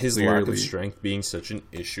his lack of strength being such an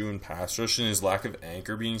issue in pass rush and his lack of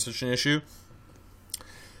anchor being such an issue.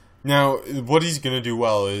 Now, what he's going to do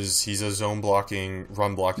well is he's a run blocking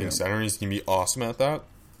center, and he's going to be awesome at that.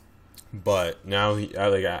 But now he's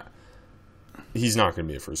not going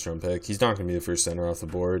to be a first round pick. He's not going to be the first center off the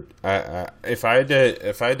board. If I had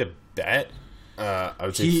to bet, I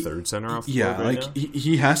would say third center off the board right now.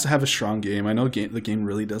 He has to have a strong game. I know the game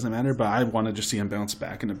really doesn't matter, but I want to just see him bounce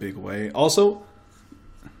back in a big way. Also,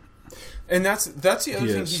 and that's the other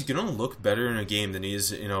thing. He's going to look better in a game than he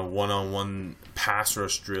is in a one-on-one pass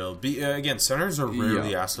rush drill. Again, centers are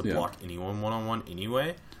rarely asked to block anyone one-on-one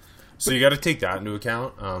anyway. So you got to take that into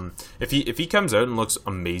account. If he comes out and looks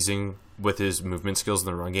amazing with his movement skills in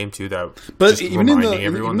the run game too, even in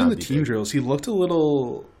the team drills, he looked a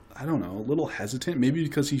little, I don't know, a little hesitant. Maybe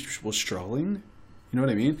because he was struggling. You know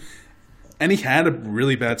what I mean? And he had a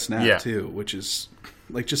really bad snap too, which is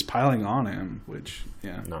like just piling on him. Which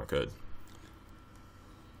not good.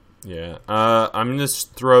 Yeah, I'm going to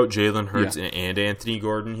throw out Jalen Hurts and Anthony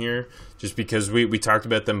Gordon here, just because we talked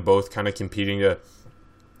about them both kind of competing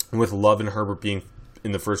with Love and Herbert being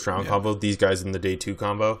in the first round combo, these guys in the day 2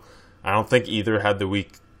 combo. I don't think either had the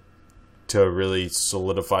week to really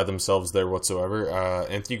solidify themselves there whatsoever.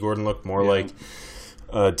 Anthony Gordon looked more like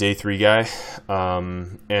a day 3 guy,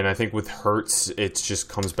 and I think with Hurts, it just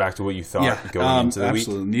comes back to what you thought going into the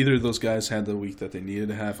absolutely. week. Neither of those guys had the week that they needed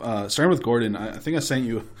to have. Starting with Gordon, I think I sent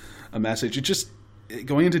you a message. It just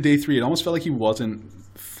going into day 3, it almost felt like he wasn't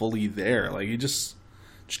fully there. Like he just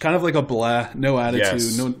kind of like a blah, no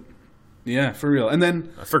attitude, no. Yeah, for real. And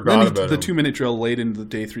then I forgot about the him. 2-minute drill late into the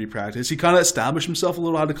day 3 practice. He kind of established himself a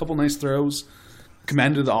little, had a couple nice throws,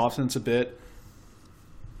 commanded the offense a bit.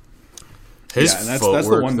 His footwork, that's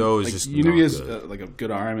the one, though, is just you knew he has like a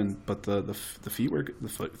good arm, but the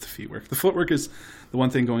footwork is the one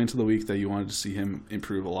thing going into the week that you wanted to see him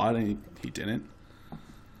improve a lot, and he didn't.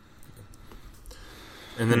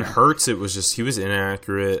 And then Hurts, it was just he was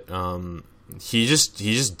inaccurate. He just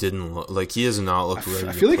didn't look like he does not look ready.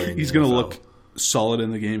 I feel like he's going to look solid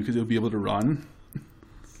in the game because he'll be able to run.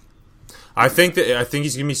 I think he's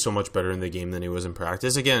going to be so much better in the game than he was in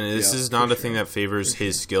practice. Again, this is not a thing that favors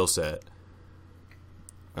his skill set.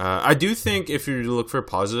 I do think if you look for a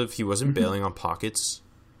positive, he wasn't bailing on pockets.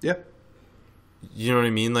 Yeah. You know what I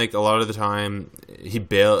mean? Like a lot of the time, he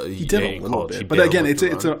bailed. He did a little bit, but again, it's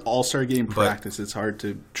an all-star game practice. It's hard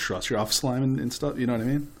to trust your offensive lineman and stuff. You know what I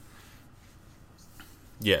mean?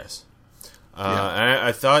 Yes.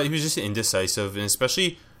 I thought he was just indecisive, and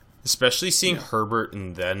especially seeing Herbert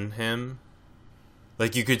and then him.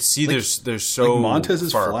 Like you could see, there's so like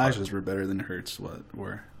Montez's flashes were better than Hurts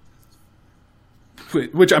were.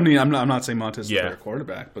 Which I mean, I'm not saying Montez is a better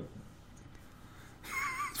quarterback, but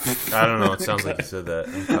I don't know. It sounds like you said that.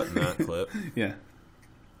 I'm cutting that clip. Yeah.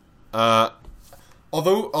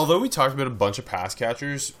 Although we talked about a bunch of pass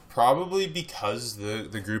catchers, probably because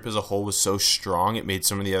the group as a whole was so strong, it made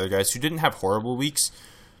some of the other guys who didn't have horrible weeks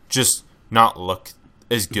just not look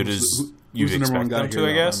as good as you'd expect them to,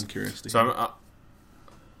 I guess. I'm curious to hear. So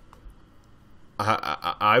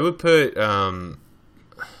I would put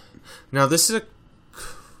now this is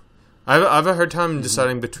I have a hard time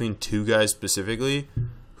deciding between 2 guys specifically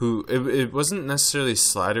who it wasn't necessarily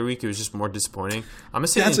slider week, it was just more disappointing. I'm gonna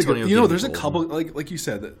say Antonio. There's a couple like you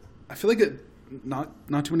said that I feel like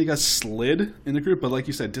not too many guys slid in the group, but like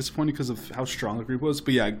you said, disappointing because of how strong the group was.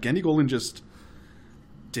 But yeah, Gandy Golden just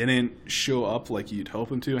didn't show up like you'd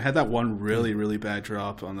hope him to. Had that one really, really bad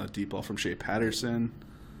drop on the deep ball from Shea Patterson.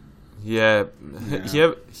 Yeah.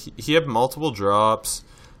 He had multiple drops.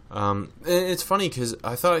 And it's funny because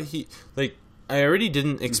I thought I already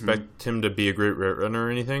didn't expect him to be a great route runner or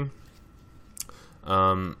anything.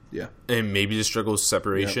 And maybe to struggle with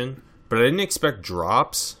separation, but I didn't expect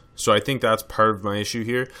drops. So I think that's part of my issue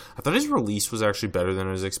here. I thought his release was actually better than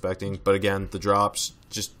I was expecting, but again, the drops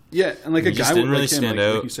just and like a guy didn't really like him, stand like,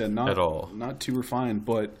 out like you said, not at all. Not too refined,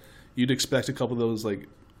 but you'd expect a couple of those, like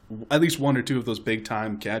at least one or two of those big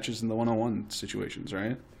time catches in the 1-on-1 situations,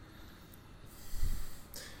 right?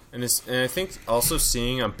 And I think also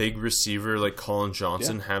seeing a big receiver like Colin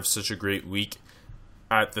Johnson have such a great week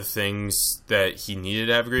at the things that he needed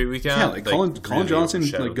to have a great week at. Yeah, like Colin really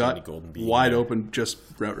Johnson got wide open just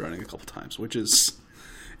route running a couple times, which is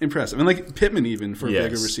impressive. And like Pittman, even for a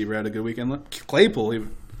bigger receiver, had a good weekend. Claypool,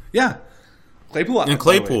 even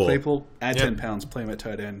Claypool add 10 pounds, play him at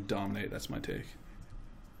tight end, dominate. That's my take.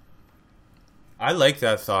 I like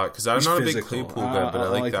that thought because I'm not a big Claypool guy, but I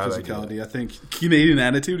like that physicality. idea. I think Canadian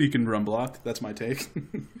attitude, he can run block. That's my take.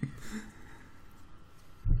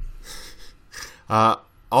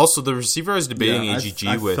 Also, the receiver I was debating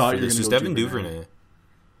AGG with for this was Devin Duvernay.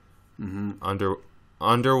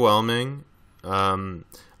 Underwhelming.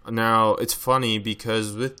 Now, it's funny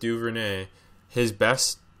because with Duvernay, his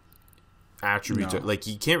best attributes are, like,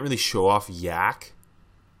 he can't really show off yak,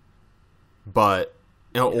 but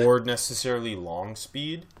or necessarily long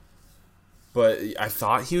speed. But I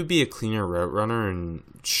thought he would be a cleaner route runner and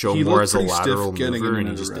show more as a lateral mover, and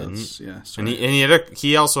he just didn't. Yeah,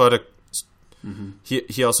 he also had a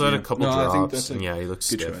he also had a couple drops, and he looked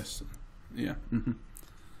stiff. Choice. Yeah.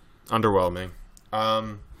 Underwhelming.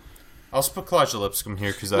 I'll put Kalijah Lipscomb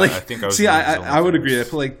here because I think I was. I would agree. I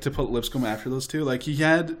feel like to put Lipscomb after those two. Like he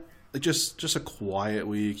had just a quiet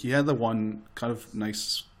week. He had the one kind of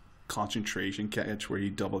nice concentration catch where he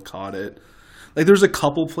double caught it. Like there's a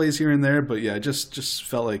couple plays here and there, but it just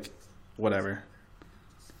felt like whatever.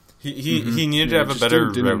 He needed to have a better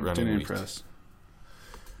route running didn't week. Impress.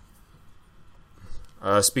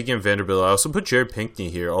 Speaking of Vanderbilt, I also put Jared Pinkney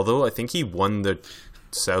here, although I think he won the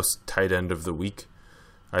South tight end of the week.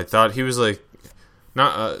 I thought he was I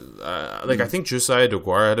think Josiah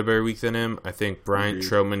DeGuara had a better week than him. I think Bryant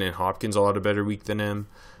Troutman and Hopkins all had a better week than him.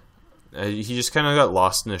 He just kind of got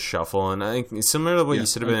lost in a shuffle, and I think similar to what you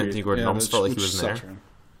said about Anthony Gordon, I almost felt like he was there.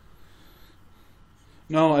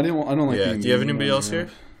 No, I don't like. Yeah, do you have anybody else here?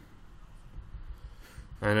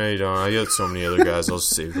 I know you don't. I got so many other guys. I'll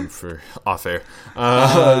just save them for off air.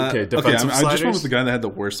 Okay, defensive sliders. I just went with the guy that had the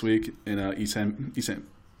worst week in Eastham.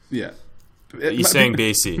 Yeah. He's saying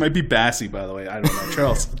Basie. Might be Basie, by the way. I don't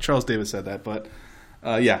know. Charles Davis said that, but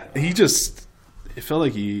it felt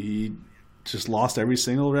like he just lost every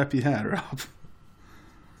single rep he had, Rob.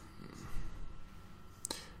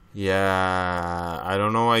 Yeah, I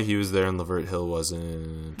don't know why he was there and Lavert Hill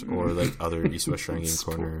wasn't, or like other East-West Ranking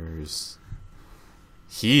corners.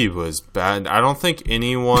 He was bad. I don't think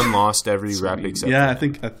anyone lost every rep except. Yeah, I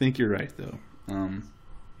think you're right though.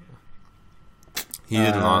 He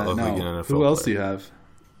did not look like an NFL Who else player. Do you have?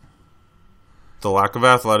 The lack of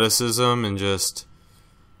athleticism and just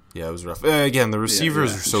it was rough. Again, the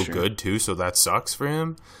receivers are so good too, so that sucks for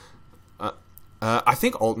him. I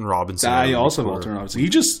think Alton Robinson. I also have Alton Robinson. He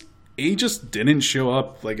just didn't show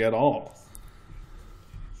up at all.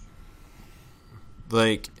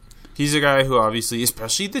 He's a guy who obviously,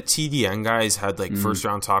 especially the TDN guys, had first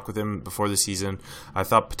round talk with him before the season. I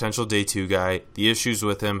thought potential day 2 guy. The issues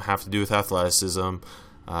with him have to do with athleticism.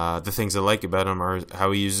 The things I like about him are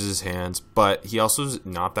how he uses his hands, but he also is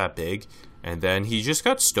not that big. And then he just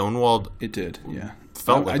got stonewalled. It did, yeah.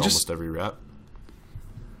 Felt like almost every rep.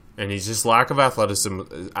 And he's just lack of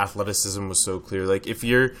athleticism was so clear. If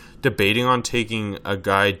you're debating on taking a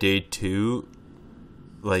guy day 2,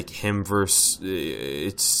 him versus,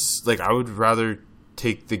 it's I would rather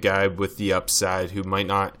take the guy with the upside who might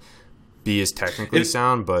not be as technically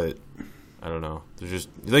sound, but I don't know. They're just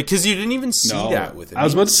because you didn't even see that with him. I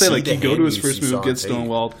was about to say you go to his first move, get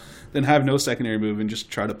stonewalled, then have no secondary move and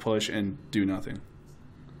just try to push and do nothing.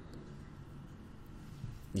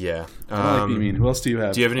 Yeah. I don't like what you mean. Who else do you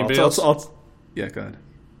have? Do you have anybody else? Yeah, go ahead.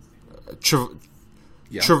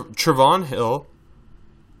 Trevon Hill.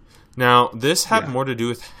 Now, this had more to do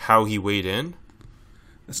with how he weighed in.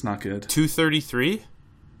 That's not good. 233.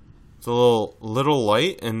 It's a little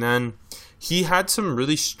light, and then he had some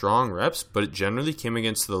really strong reps, but it generally came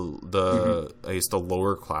against the I guess the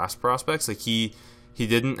lower class prospects. He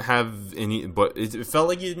didn't have any, but it felt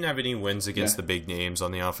like he didn't have any wins against the big names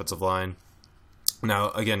on the offensive line.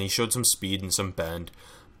 Now, again, he showed some speed and some bend,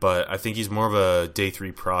 but I think he's more of a day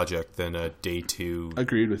 3 project than a day 2.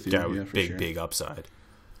 Agreed with you. Big upside.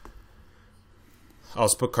 I'll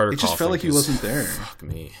just put Carter. It just felt like he wasn't there. Fuck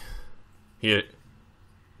me.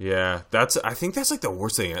 Yeah, I think that's like the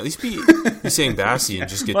worst thing. At least be saying Bassey and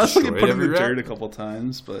just get destroyed put every him in the rep. dirt a couple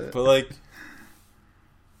times, but like,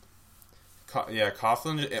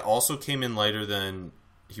 Coughlin it also came in lighter than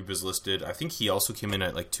he was listed. I think he also came in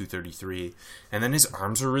at like 233, and then his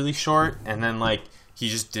arms were really short, and then like he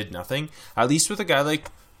just did nothing. At least with a guy like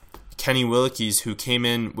Kenny Willekes, who came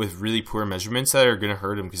in with really poor measurements that are going to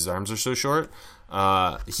hurt him because his arms are so short.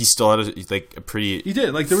 He still had a pretty. He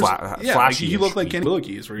did like there was like, he looked like Kenny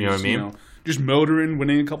Willekes, where he was, just motoring,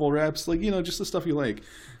 winning a couple reps, like just the stuff you like.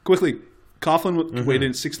 Quickly, Coughlin weighed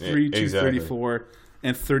in 6'3", 234,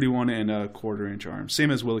 and 31 1/4 inch arms,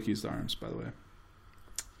 same as Willekes' arms, by the way.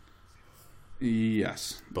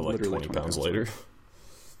 Yes, but like 20 pounds later.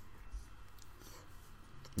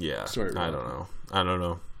 Yeah, sorry, I don't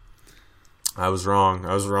know. I was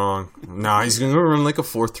wrong. Nah, he's gonna run like a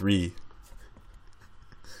 4.3.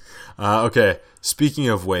 Okay, speaking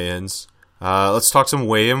of weigh-ins, let's talk some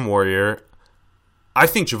weigh-in warrior. I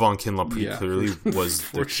think Javon Kinlaw pretty clearly was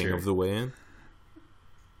the king of the weigh-in.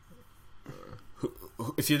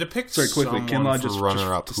 If you had to pick someone Kinlaw for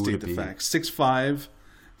runner-up, to who would state it the be? facts: 6'5",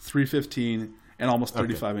 315, and almost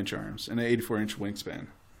 35-inch arms, and an 84-inch wingspan.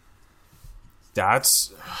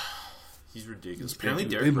 That's... He's ridiculous. Apparently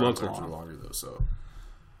Derek Brown's arms are longer, though, so...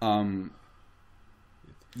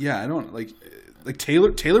 Yeah, I don't... Like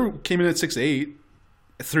Taylor came in at 6'8",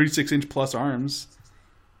 36-inch plus arms.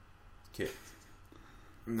 Okay.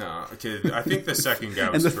 No, okay. I think the second guy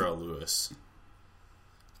was Terrell Lewis.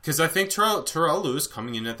 Because I think Terrell Lewis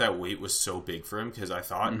coming in at that weight was so big for him because I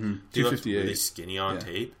thought he looked really skinny on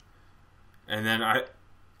tape. And then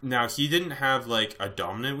now he didn't have like a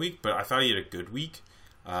dominant week, but I thought he had a good week.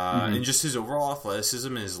 And just his overall athleticism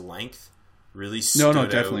and his length really stood out.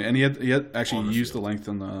 Definitely. And he had actually used the length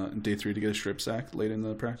on day 3 to get a strip sack late in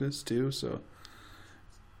the practice too, so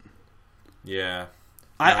yeah.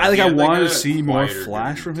 I wanted to see more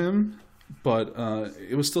flash from him, but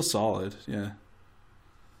it was still solid, yeah.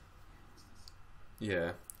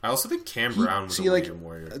 Yeah. I also think Cam Brown was a weigh-in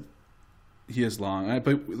warrior. He is long,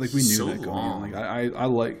 but like we knew that going in. Like I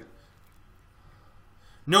like.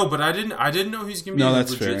 No, but I didn't know he's gonna be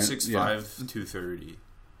legit 6'5", 230.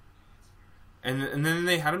 And then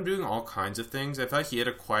they had him doing all kinds of things. I thought he had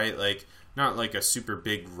a quiet, like, not like a super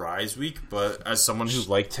big rise week, but as someone who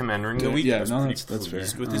liked him entering the week, I was pretty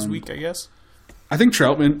pleased with his week, I guess. I think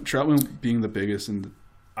Troutman being the biggest, and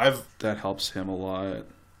that helps him a lot.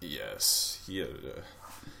 Yes, he had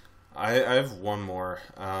I have one more.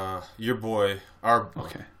 Your boy,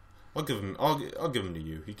 okay. I'll give him to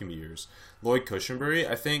you. He can be yours. Lloyd Cushenberry,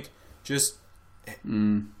 I think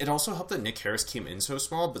it also helped that Nick Harris came in so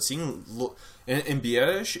small, but seeing and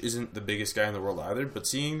Biadish isn't the biggest guy in the world either, but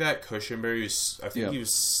seeing that Cushenberry was, I think he was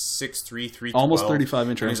 6'3", 312, almost 35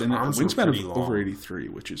 inches, and arms wingspan of over 83,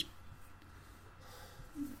 which is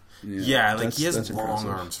he has long impressive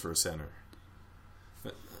arms for a center.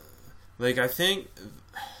 Like I think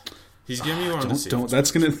he's giving me one of the safety.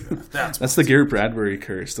 That's the Garrett Bradbury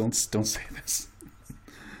curse. Don't say this.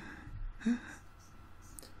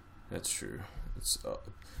 That's true. It's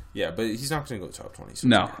but he's not going to go top 20. So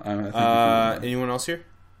no. Anyone else here?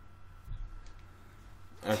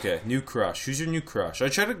 Okay, new crush. Who's your new crush? I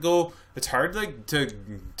try to go. It's hard to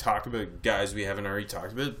talk about guys we haven't already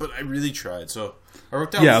talked about, but I really tried. So I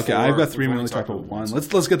wrote down. Yeah, okay. I've got 3. We only talked about one.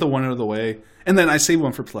 Let's get the one out of the way, and then I saved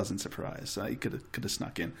one for pleasant surprise. You could have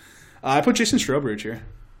snuck in. I put Jason Strowbridge here.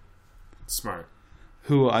 Smart.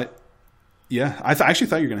 I actually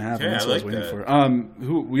thought you were going to have him. That's what I was waiting for.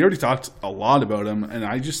 Who we already talked a lot about him, and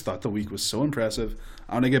I just thought the week was so impressive.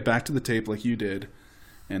 I'm going to get back to the tape like you did,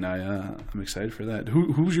 and I'm excited for that.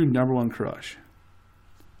 Who's your number one crush?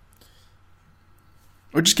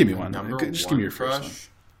 Or just give me one. Just give me your first one.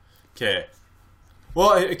 Okay.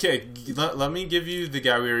 Well, okay. Let me give you the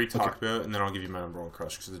guy we already talked about, and then I'll give you my number one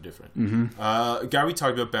crush because they're different. Mm-hmm. Guy we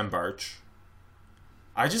talked about, Ben Barch.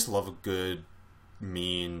 I just love a good,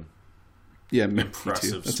 mean,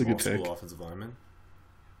 impressive, that's a good small school offensive lineman.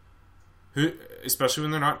 Who, especially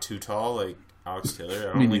when they're not too tall, like Alex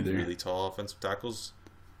Taylor. I don't like really tall offensive tackles.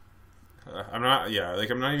 I'm not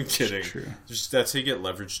even kidding. Just that's how you get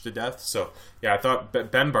leveraged to death. So yeah, I thought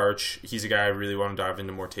Ben Barch, he's a guy I really want to dive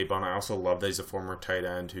into more tape on. I also love that he's a former tight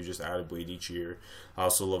end who just added weight each year. I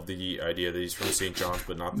also love the idea that he's from St. John's,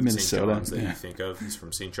 but not the St. John's that you think of. He's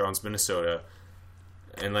from St. John's, Minnesota,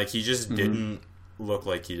 and like he just didn't look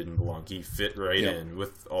like he didn't belong. He fit right in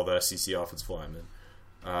with all the SEC offensive linemen.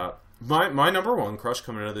 My number one crush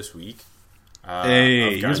coming out of this week.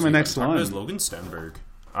 Here's my next one. Is Logan Stenberg.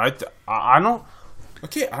 I don't.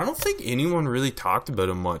 Okay, I don't think anyone really talked about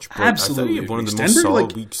him much, but Absolutely. I thought he had one of the Stenberg, most solid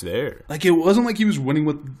like, weeks there. Like, it wasn't like he was winning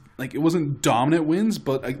with, like, it wasn't dominant wins,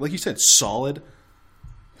 but like you said, solid.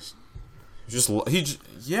 He wasn't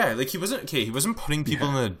putting people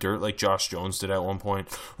in the dirt like Josh Jones did at one point,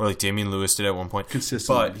 or like Damian Lewis did at one point.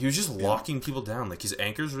 Consistently. But he was just locking people down. Like, his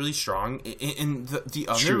anchor's really strong, and the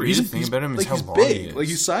True. underrated thing about him is like, how he's long big. he is. Like,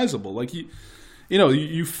 he's sizable. Like,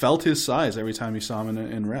 you felt his size every time you saw him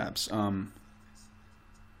in reps.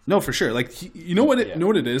 No, for sure. Like, you know what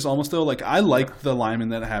it is almost though? Like, I like the linemen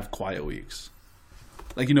that have quiet weeks.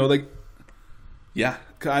 Like, yeah,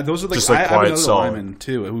 those are like, just like I have quiet another solid. lineman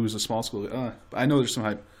too who's a small school. I know there's some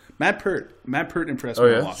hype. Matt Pert impressed Oh,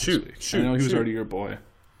 me yeah? a lot this week. I know he was already your boy.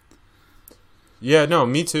 Yeah, no,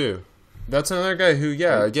 me too. That's another guy who,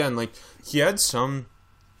 again, like, he had some.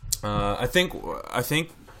 I think.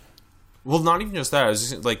 Well, not even just that. It was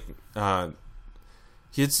just like,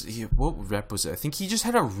 what rep was it? I think he just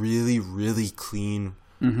had a really, really clean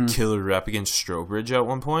killer rep against Strobridge at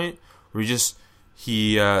one point, where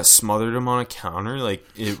he smothered him on a counter. Like,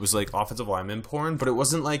 it was like offensive lineman porn, but it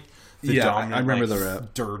wasn't like the dominant. I remember like, the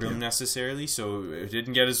rep. Dirt him necessarily, so it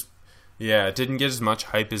didn't get as much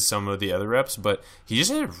hype as some of the other reps, but he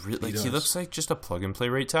just had he looks like just a plug and play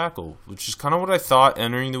right tackle, which is kind of what I thought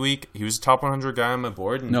entering the week. He was a top 100 guy on my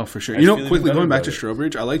board. And no, for sure. Quickly going back to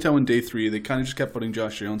Strobridge, I liked how in day 3 they kind of just kept putting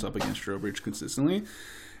Josh Jones up against Strobridge consistently,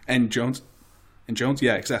 and Jones,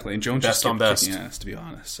 yeah, exactly, and Jones best just kept best. kicking ass, to be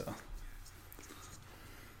honest. So.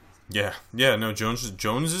 Yeah, no,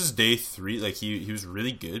 Jones's day 3, like, he was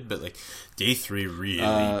really good, but like day 3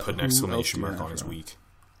 really put an exclamation mark on his week.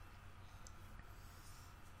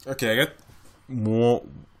 Okay, I got more.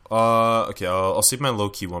 I'll save my low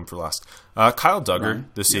key one for last. Kyle Duggar,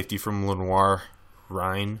 the safety from Lenoir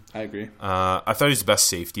Rhine. I agree. I thought he was the best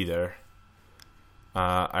safety there.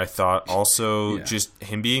 I thought also just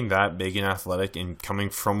him being that big and athletic and coming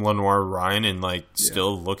from Lenoir Rhine and like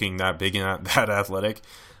still looking that big and that athletic.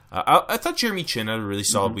 I thought Jeremy Chin had a really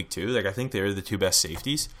solid week too. Like, I think they're the two best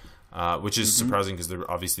safeties, which is surprising because they're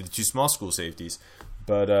obviously the two small school safeties.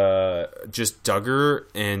 But just Duggar,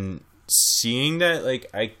 and seeing that, like,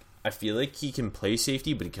 I feel like he can play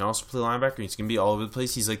safety, but he can also play linebacker. He's gonna be all over the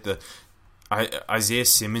place. He's like the Isaiah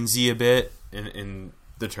Simmons-y a bit in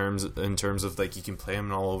terms of like, you can play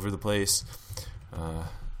him all over the place.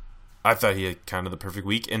 I thought he had kind of the perfect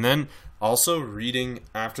week, and then also reading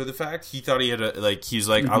after the fact, he thought he had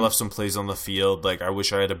I left some plays on the field. Like, I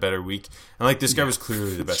wish I had a better week, and like, this guy was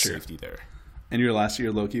clearly the best safety there. And your last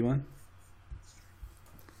year Loki one?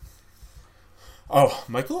 Oh,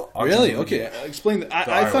 Michael? Really? Okay, explain that.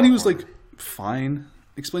 I thought he was like fine.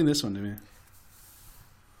 Explain this one to me.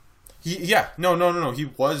 No. He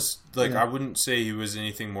was like, I wouldn't say he was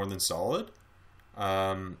anything more than solid.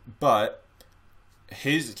 But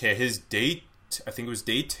his day, I think it was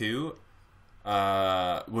day 2,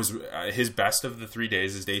 was his best of the 3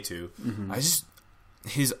 days is day 2.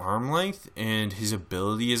 His arm length and his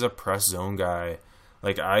ability as a press zone guy,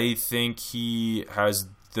 like, I think he has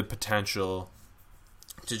the potential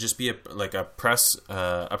to just be a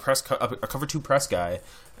cover 2 press guy,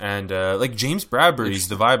 and like James Bradbury's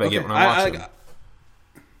the vibe I get when I watch him.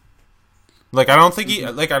 Like, I don't think he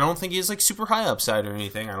has like super high upside or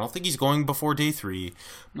anything. I don't think he's going before day 3,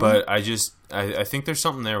 but I think there's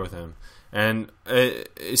something there with him, and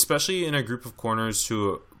especially in a group of corners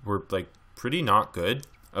who were like pretty not good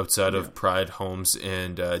outside of Pride, Holmes,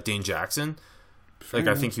 and Dane Jackson. Like,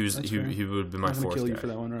 I think he would have been my 4th kill guy. You for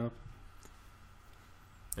that one, Rob.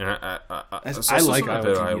 And I like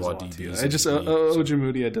Iowa Iowa DBs a lot too. I just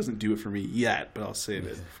Ojemudia doesn't do it for me yet, but I'll save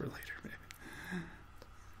it for later,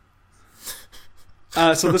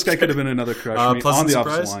 maybe. So this guy could have been another crush for me on the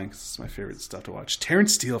opposite line, because it's my favorite stuff to watch.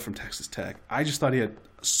 Terrence Steele from Texas Tech. I just thought he had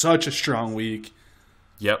such a strong week.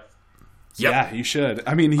 Yep. Yeah, you should.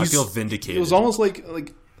 I mean, I feel vindicated. It was almost like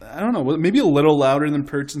I don't know, maybe a little louder than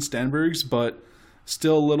Pertz and Stenberg's, but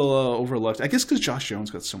still a little overlooked. I guess because Josh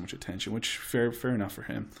Jones got so much attention, which fair enough for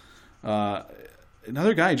him.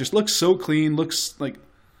 Another guy just looks so clean, looks like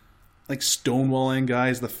stonewalling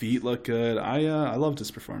guys. The feet look good. I loved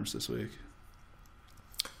his performance this week.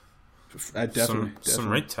 Definitely. Some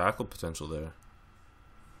right tackle potential there.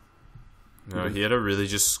 No, he had a really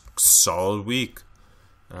just solid week.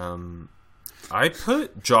 I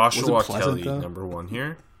put Joshua Kelly number 1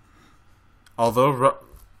 here. Although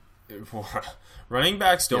running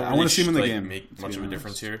backs don't really see him in the game, make much of a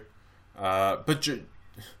difference here. But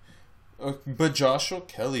Joshua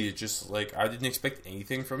Kelly, just like, I didn't expect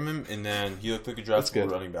anything from him, and then he looked like a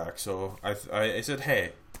draftable running back. So I said,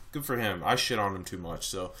 hey, Good for him. I shit on him too much,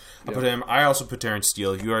 so I put him. I also put Terrence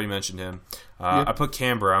Steele. You already mentioned him. I put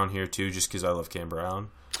Cam Brown here too, just because I love Cam Brown.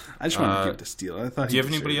 I just wanted to give it to Steele. I thought. Do you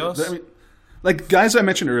have anybody else? I mean, like guys I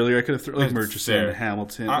mentioned earlier, I could have thrown like Murchison,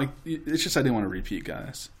 Hamilton. It's just I didn't want to repeat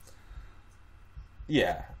guys.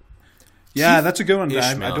 Yeah. Yeah, that's a good one.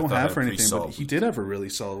 Ishmael, I don't have for anything, but he did have a really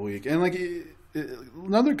solid week. And like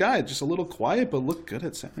another guy, just a little quiet, but looked good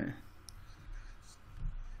at center.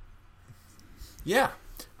 Yeah.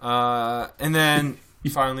 And then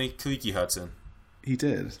finally, Khaleke Hudson. He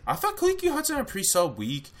did. I thought Khaleke Hudson had a pretty solid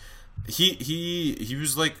week. He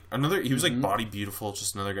was like another. He was like body beautiful,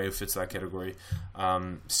 just another guy who fits that category.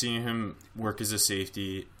 Seeing him work as a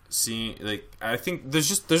safety. I think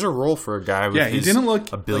there's a role for a guy with his didn't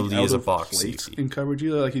look ability like as a box safety in coverage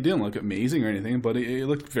either. Like he didn't look amazing or anything, but he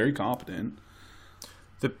looked very competent.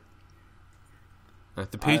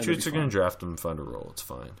 The Patriots are going to draft him and find a role. It's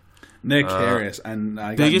fine. Nick Harris, and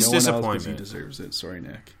I got biggest no one disappointment. else 'cause he deserves it. Sorry,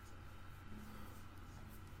 Nick.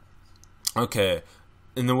 Okay,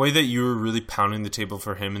 in the way that you were really pounding the table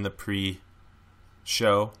for him in the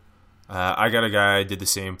pre-show, I got a guy I did the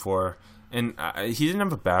same for. And he didn't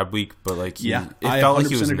have a bad week, but like, it felt like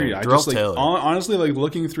he was agree. Darrell Taylor. Honestly, like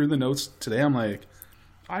looking through the notes today, I'm like,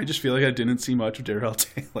 I just feel like I didn't see much of Darrell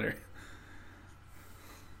Taylor.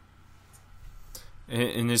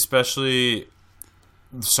 And especially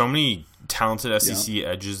so many talented SEC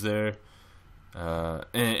edges there.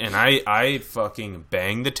 And I fucking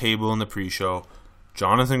banged the table in the pre-show.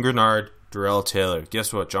 Jonathan Grenard, Darrell Taylor.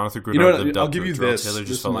 Guess what? Jonathan Grenard lived I'll up give to you it. Darrell this. Taylor This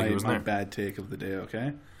just is felt like he was my there. bad take of the day,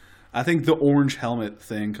 okay? I think the orange helmet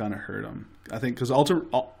thing kind of hurt him. I think because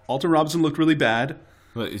Alton Robinson looked really bad.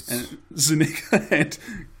 And Zuniga and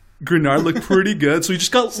Grenard looked pretty good. So he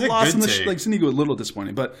just got lost in the like Zuniga was a little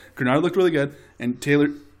disappointing, but Grenard looked really good. And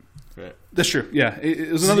Taylor, that's true. Yeah, it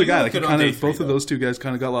was another guy. Like kind of both of those two guys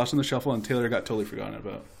kind of got lost in the shuffle, and Taylor got totally forgotten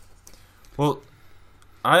about. Well,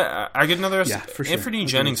 I get another. For sure. Anthony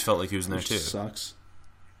Jennings felt like he was in there too. Sucks.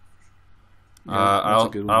 I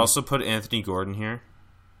also put Anthony Gordon here.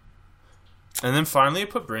 And then finally I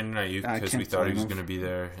put Brandon Ayuk because we thought he was going to be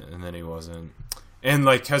there, and then he wasn't. And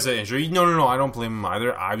like because of injury, no, I don't blame him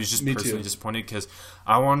either. I was just personally disappointed because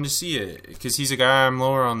I wanted to see it because he's a guy I'm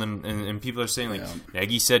lower on than, and people are saying like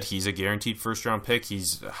Nagy said he's a guaranteed first round pick.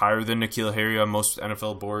 He's higher than N'Keal Harry on most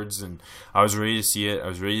NFL boards, and I was ready to see it. I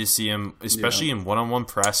was ready to see him, especially in one-on-one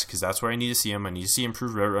press because that's where I need to see him. I need to see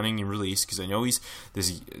improved route running and release because I know he's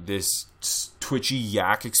this twitchy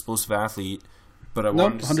yak explosive athlete. But I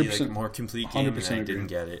wanted to see like a more complete game, and I didn't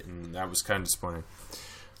get it, and that was kind of disappointing.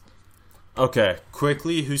 Okay,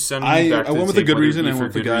 quickly, who's sending me back to the tape? I went with a good reason, and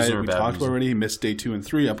with the guy we talked about already. He missed day 2 and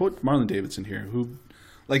 3. I put Marlon Davidson here, who,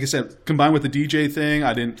 like I said, combined with the DJ thing,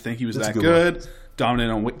 I didn't think he was that good.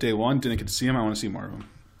 Dominant on day 1, didn't get to see him. I want to see more of him.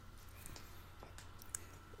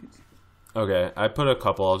 Okay, I put a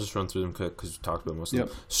couple. I'll just run through them quick because we talked about most of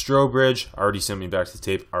them. Strobridge already sent me back to the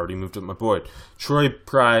tape. Already moved up my board. Troy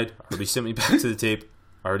Pride already sent me back to the tape.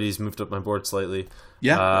 Already has moved up my board slightly.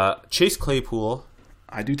 Yeah. Chase Claypool.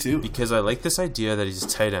 I do too. Because I like this idea that he's a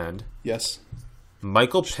tight end. Yes.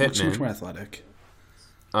 Michael Pittman. Much more athletic.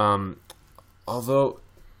 Although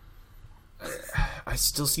I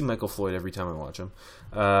still see Michael Floyd every time I watch him.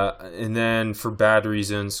 And then for bad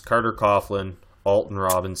reasons, Carter Coughlin, Alton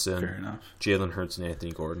Robinson, Jalen Hurts, and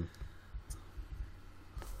Anthony Gordon.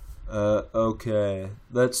 Okay.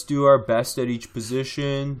 Let's do our best at each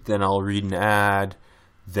position. Then I'll read an ad.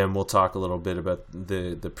 Then we'll talk a little bit about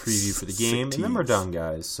the preview for the game. And then we're done,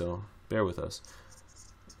 guys. So bear with us.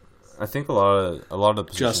 I think a lot of the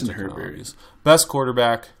positions Justin are Herbert. obvious. Best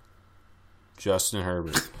quarterback, Justin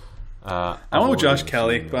Herbert. I went with Josh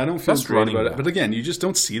Kelly, but I don't feel great about it. But again, you just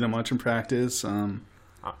don't see them much in practice. The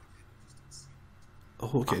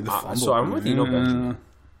fumble. So I'm with Eno Benjamin.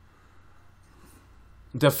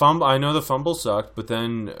 The fumble. I know the fumble sucked, but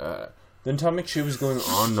then Tom McShay was going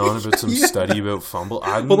on and on about some study about fumble.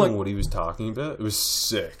 I didn't know what he was talking about. It was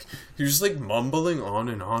sick. He was just like mumbling on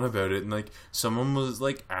and on about it, and like someone was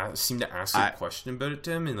like seemed to ask a question about it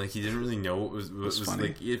to him, and like he didn't really know what was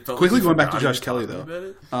like. It felt quickly like going back to Josh Kelly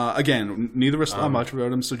though. Again, neither of us thought much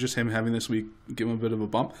about him, so just him having this week give him a bit of a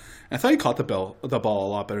bump. And I thought he caught the ball a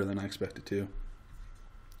lot better than I expected too.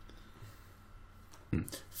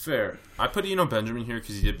 Fair. I put Eno Benjamin here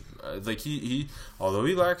because he did he although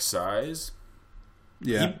he lacks size,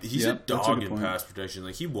 he's a dog in pass protection.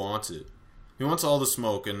 Like he wants it. He wants all the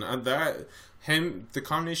smoke, and the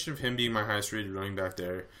combination of him being my highest rated running back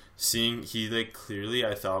there, seeing he like clearly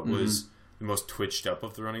I thought was the most twitched up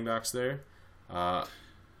of the running backs there.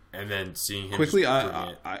 and then seeing him quickly,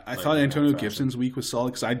 I thought Antonio Gibson's week was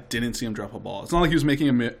solid because I didn't see him drop a ball. It's not like he was making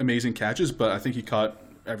amazing catches, but I think he caught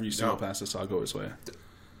every single pass I saw go his way.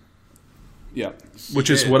 Yeah, which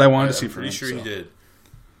is what I wanted to see from him. Pretty sure he did.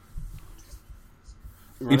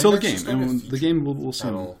 Until the game, and the game we'll see.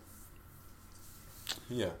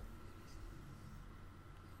 Yeah.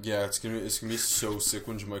 Yeah, it's gonna be so sick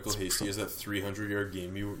when JaMychal Hasty has that 300-yard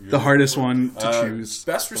game. You're the hardest one to choose.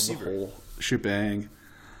 Best receiver. The whole shebang.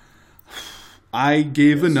 I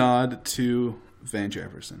gave the nod to Van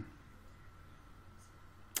Jefferson.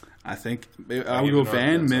 I think I would go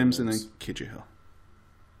Van, Mims, and then KJ Hill.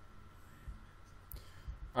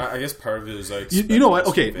 I guess part of it is like you know what?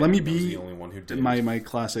 Okay, let me be the only one who did my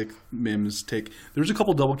classic Mims take. There was a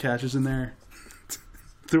couple double catches in there.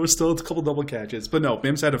 There was still a couple double catches, but no,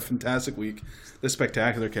 Mims had a fantastic week. The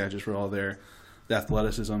spectacular catches were all there. The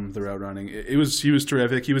athleticism, the route running, he was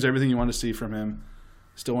terrific. He was everything you want to see from him.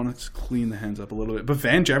 Still want to clean the hands up a little bit, but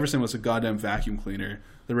Van Jefferson was a goddamn vacuum cleaner.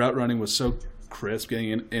 The route running was so crisp, getting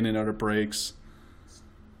in and out of breaks.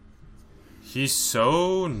 He's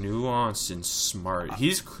so nuanced and smart.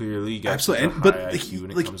 He's clearly got absolutely, IQ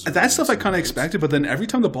when it comes to that stuff. I kind of expected, but then every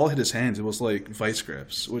time the ball hit his hands, it was like vice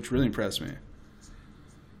grips, which really impressed me.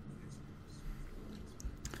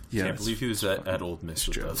 Yeah, I can't believe he was at Old Miss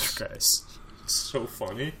with the other guys. It's so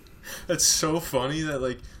funny. It's so funny that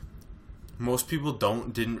like most people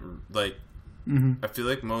didn't like. Mm-hmm. I feel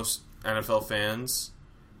like most NFL fans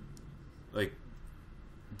like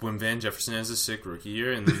when Van Jefferson has a sick rookie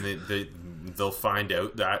year, and then they'll find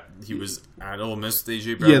out that he was at Ole Miss with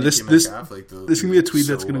AJ Brown. Yeah, this is gonna be a tweet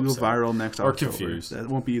that's gonna go viral next October. Confused. That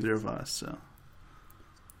won't be either of us. So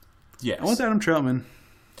yes, I want Adam Troutman.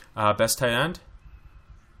 Best tight end.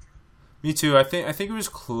 Me too. I think it was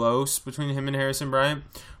close between him and Harrison Bryant,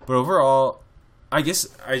 but overall, I guess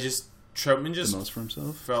Troutman just the most for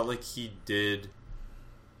himself. Felt like he did.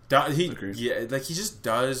 Agreed. He just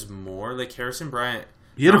does more. Like Harrison Bryant.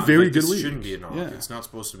 He had a very good week. Shouldn't be a knock. Yeah. It's not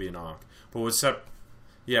supposed to be a knock. But what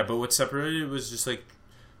separated it was just like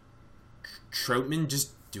Troutman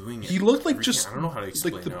just doing it. He looked like just I don't know how to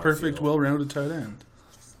explain like the perfect, well-rounded tight end.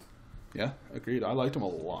 Yeah, agreed. I liked him a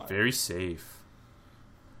lot. Very safe.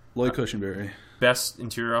 Lloyd Cushenberry. Best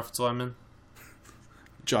interior offensive lineman.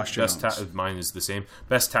 Josh Jones. Mine is the same.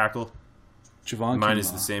 Best tackle. Javon. Mine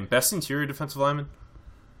is the same. Best interior defensive lineman.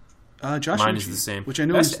 Josh Mine Ritchie, is the same. Which I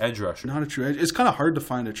know Best is edge rusher. Not a true edge. It's kind of hard to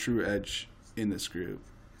find a true edge in this group.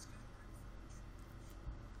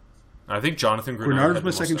 I think Jonathan Grenard had the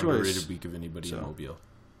most second underrated choice. week of anybody in Mobile.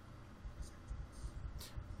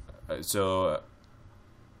 So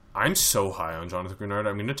I'm so high on Jonathan Grenard.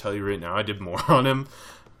 I'm going to tell you right now, I did more on him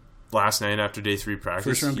last night after day 3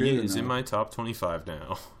 practice. He is in my top 25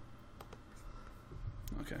 now.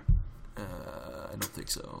 Okay. I don't think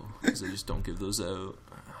so, because I just don't give those out.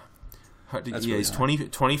 He's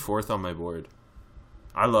 24th on my board.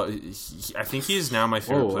 I think he is now my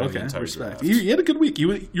favorite player of the entire draft. He had a good week.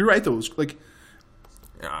 You're right, though. It was like,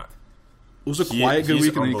 it was a quiet good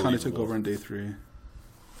week, and then he kind of took over on day 3.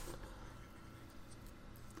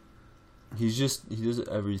 He does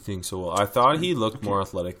everything so well. I thought he looked more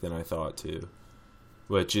athletic than I thought too,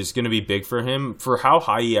 which is going to be big for him. For how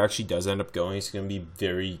high he actually does end up going, it's going to be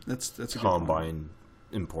very that's combine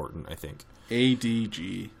important, I think.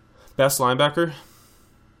 ADG. Best linebacker?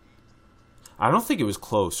 I don't think it was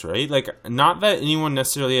close, right? Like, not that anyone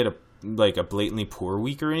necessarily had a blatantly poor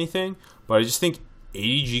week or anything, but I just think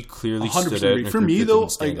ADG clearly stood out. For me, though,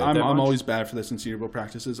 like I'm always bad for this in Senior Bowl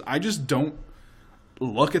practices. I just don't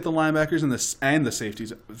look at the linebackers and the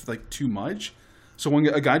safeties like too much. So when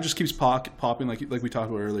a guy just keeps popping, like we talked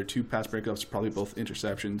about earlier, 2 pass breakups, probably both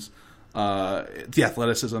interceptions, the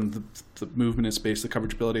athleticism, the movement in space, the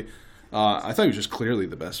coverage ability. I thought he was just clearly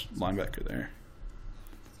the best linebacker there.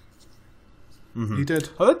 Mm-hmm. He did.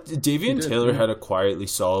 I thought Davian Taylor had a quietly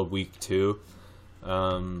solid week too.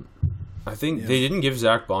 I think they didn't give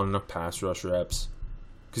Zach Bond enough pass rush reps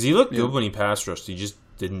because he looked good when he pass rushed. He just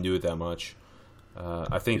didn't do it that much.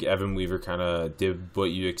 I think Evan Weaver kind of did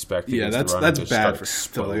what you expect. Yeah, that's bad for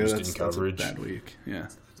exposed in coverage. That's a bad week. Yeah.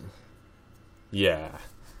 Yeah.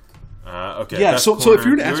 Okay. Yeah. So if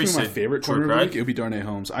you were to ask me my favorite corner of the week, it would be Darnay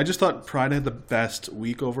Holmes. I just thought Pride had the best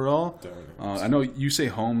week overall. I know you say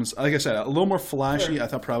Holmes. Like I said, a little more flashy. Fair. I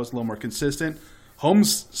thought Pride was a little more consistent.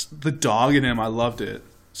 Holmes, the dog in him, I loved it.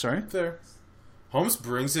 Sorry. Fair. Holmes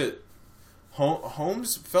brings it.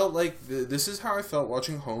 Holmes felt like this is how I felt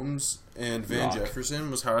watching Holmes and Van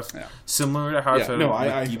Jefferson was how similar to how I felt with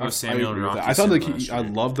Deebo Samuel and Rocky. I thought I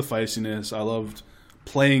loved the feistiness. I loved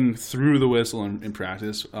playing through the whistle in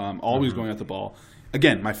practice, always going at the ball.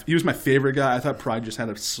 Again, he was my favorite guy. I thought Pride just had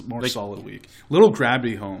a more solid week. Little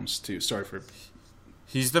Gravity Holmes, too. Sorry for...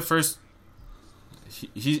 He's the first...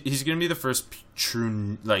 He's going to be the first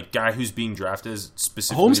true guy who's being drafted as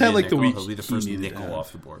specifically Holmes had the week he'll be the first nickel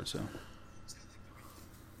off the board. So.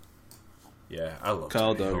 Yeah, I love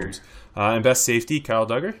Kyle Duggar. And best safety, Kyle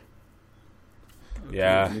Duggar.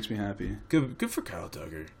 Yeah, it makes me happy. Good for Kyle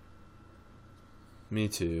Duggar. Me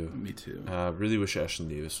too. Really wish Ashton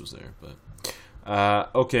Davis was there, but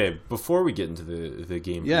okay. Before we get into the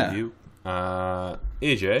game preview,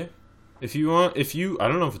 AJ, if you I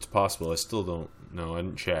don't know if it's possible. I still don't know. I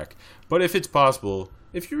didn't check, but if it's possible,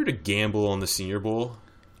 if you were to gamble on the Senior Bowl,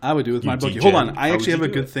 I would do it with my bookie. Hold on, I actually have a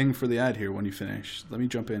good thing for the ad here. When you finish, let me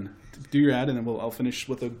jump in. Do your ad, and then I'll finish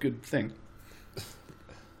with a good thing.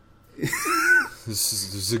 This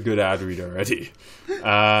is a good ad read already.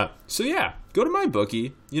 So yeah, go to my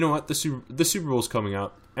bookie. You know what? The Super Bowl's coming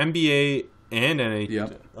up. NBA and NHL.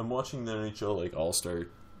 Yep. I'm watching the NHL All-Star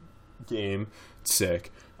game. It's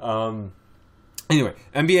sick. Anyway,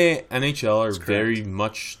 NBA, NHL are very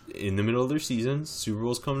much in the middle of their seasons. Super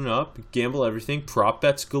Bowl's coming up. Gamble everything. Prop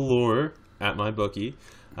bets galore at my bookie.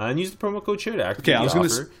 And use the promo code SHARE to activate the offer. I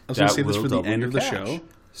was going to say this for the end of the show.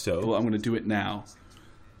 So I'm going to do it now.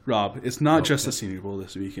 Rob, it's not just the Senior Bowl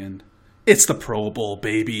this weekend. It's the Pro Bowl,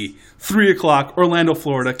 baby. 3 o'clock, Orlando,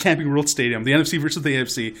 Florida, Camping World Stadium. The NFC versus the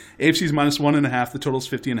AFC. AFC's minus 1.5. The total's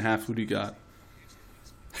 50.5. Who do you got?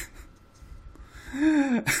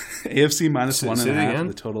 AFC minus 1.5.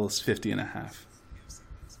 The total is 50.5.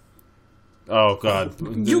 Oh,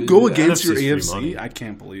 God. You go against your AFC? I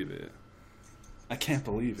can't believe it.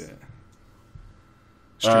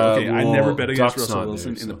 Okay, I never bet against Russell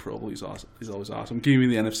Wilson in the Pro Bowl. He's awesome. He's always awesome. Give me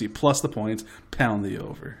the NFC plus the points. Pound the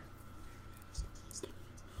over.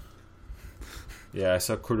 Yeah, I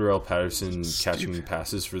saw Cordarrelle Patterson catching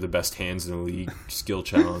passes for the best hands in the league skill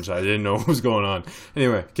challenge. I didn't know what was going on.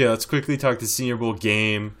 Anyway, okay, let's quickly talk the Senior Bowl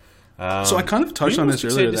game. So I kind of touched on this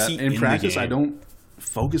earlier that in practice I don't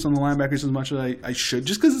focus on the linebackers as much as I should,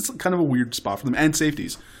 just because it's kind of a weird spot for them, and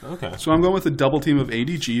safeties. Okay. So I'm going with a double team of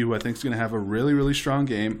ADG, who I think is going to have a really, really strong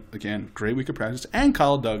game. Again, great week of practice, and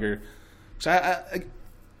Kyle Duggar. So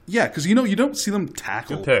because you don't see them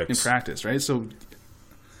tackle in practice, right? So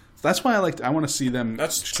that's why I want to see them go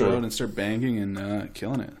out and start banging and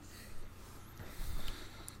killing it.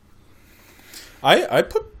 I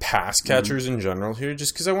put pass catchers in general here,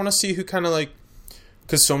 just because I want to see who kind of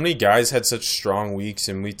because so many guys had such strong weeks,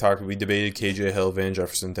 and we debated KJ Hill, Van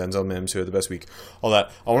Jefferson, Denzel Mims, who had the best week, all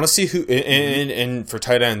that. I want to see who, and for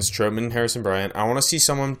tight ends, Troutman, Harrison Bryant, I want to see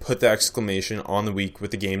someone put the exclamation on the week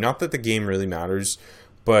with the game. Not that the game really matters,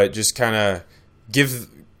 but just kind of give,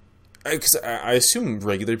 because I assume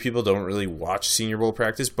regular people don't really watch Senior Bowl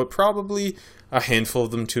practice, but probably a handful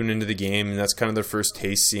of them tune into the game, and that's kind of their first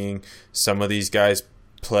taste seeing some of these guys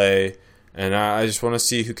play. And I just want to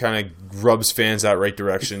see who kind of rubs fans that right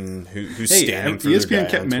direction, who's standing for ESPN their guy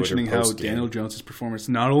kept mentioning how Daniel Jones' performance,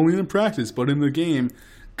 not only in practice, but in the game,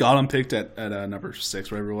 got him picked at number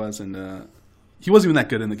 6, whatever it was, and he wasn't even that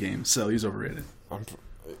good in the game, so he's overrated. I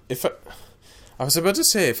was about to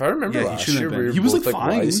say, if I remember last year, he was fine.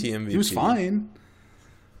 Why is he MVP? He was fine.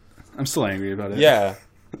 I'm still angry about it. Yeah,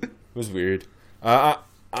 it was weird. I'm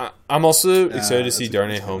also excited to see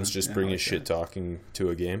Darnay Holmes just bring his shit talking to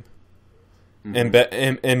a game.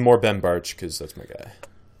 Mm-hmm. And more Ben Barch, because that's my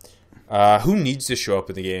guy. Who needs to show up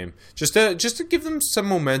in the game just to give them some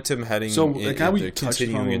momentum heading? So the guy we touched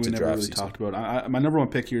on, we never really talked about. My number one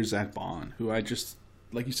pick here is Zach Bond, who I just,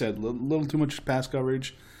 like you said, a little too much pass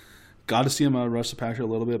coverage. Got to see him rush the passer a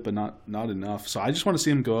little bit, but not enough. So I just want to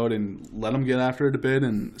see him go out and let him get after it a bit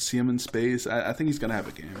and see him in space. I think he's gonna have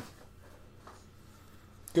a game.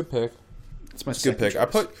 Good pick. It's my good pick. Choice. I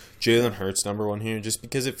put Jalen Hurts number 1 here just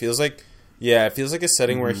because it feels like. Yeah, it feels like a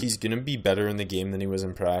setting where he's going to be better in the game than he was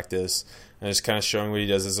in practice. And just kind of showing what he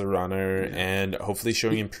does as a runner and hopefully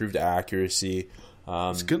showing improved accuracy.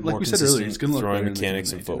 It's good, like we said earlier, he's going to look throwing better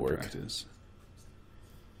mechanics and footwork.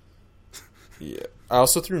 Yeah. I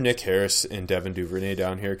also threw Nick Harris and Devin Duvernay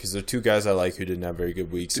down here because they're two guys I like who didn't have very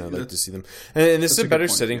good weeks, and I'd like to see them. And this is a better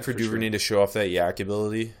setting for Duvernay to show off that yak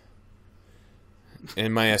ability.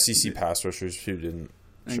 And my SEC pass rushers who didn't.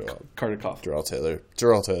 Carter Coughlin.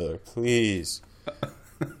 Darrell Taylor, please.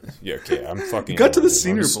 Yeah, okay, I'm fucking. Got to the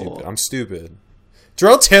Senior Bowl. I'm stupid.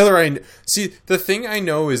 Darrell Taylor, see the thing I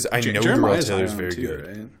know is I know Darrell Taylor's very good.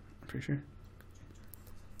 Right? I'm pretty sure.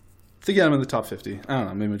 I think I'm in the top 50. I don't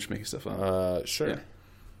know. Maybe I'm just making stuff up. Sure. Yeah.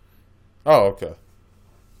 Oh, okay.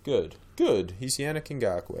 Good. He's Yannick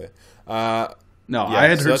Ngakoue. No, Yeah, I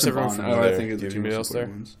had so heard that's some everyone on. from Oh, I there. think it's Do the you have two anybody most else there?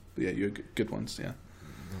 important ones. But yeah, you had good ones. Yeah.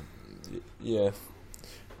 Yeah.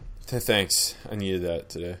 Thanks. I needed that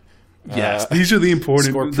today. Yes, these are the score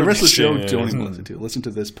important. The rest of the show, prediction. don't even listen to. Listen to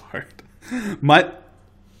this part.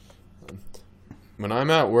 When I'm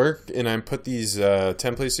at work and I put these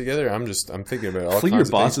templates together, I'm thinking about all Hopefully kinds your of things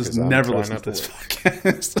bosses 'cause I'm never trying listen not to this work.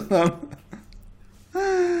 podcast.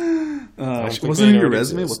 think Wasn't they in know your it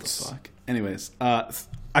resume? exists. What the fuck? Anyways,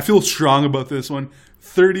 I feel strong about this one.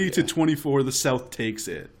 30-24, the South takes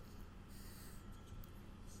it.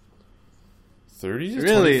 30 to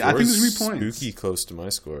Really? 24 I think is there's 3 points. spooky close to my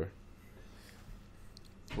score.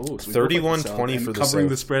 Oh, so we both like the South, 31-20 and for the covering South.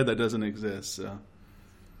 the spread that doesn't exist. So.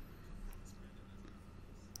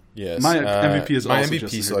 Yes. My MVP is my also MVP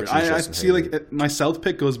Justin selection Herbert. is I Justin see, Herbert. like my South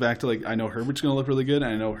pick goes back to like I know Herbert's going to look really good, and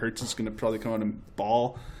I know Hurts is going to probably come out and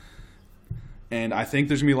ball. And I think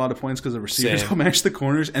there's going to be a lot of points because the receivers Same. don't match the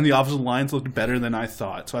corners, and the offensive lines looked better than I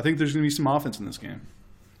thought. So I think there's going to be some offense in this game.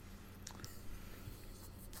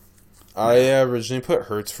 I originally put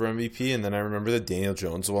Hurts for MVP, and then I remember the Daniel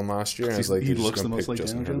Jones one last year, and I was like, He they're just looks going the to most pick like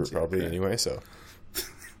Justin Daniel Herbert Jones? Yeah, probably okay. anyway, so.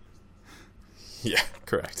 Yeah,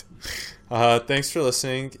 correct. Thanks for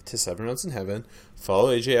listening to 7 Rounds in Heaven. Follow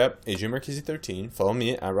AJ at AJ Marchese13. Follow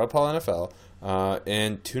me at Rob Paul NFL.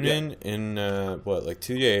 And tune in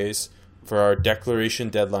 2 days for our declaration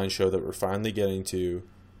deadline show that we're finally getting to,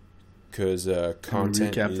 because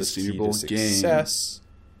content recap the is Senior key Bowl to game. success.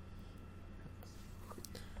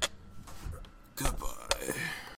 Goodbye.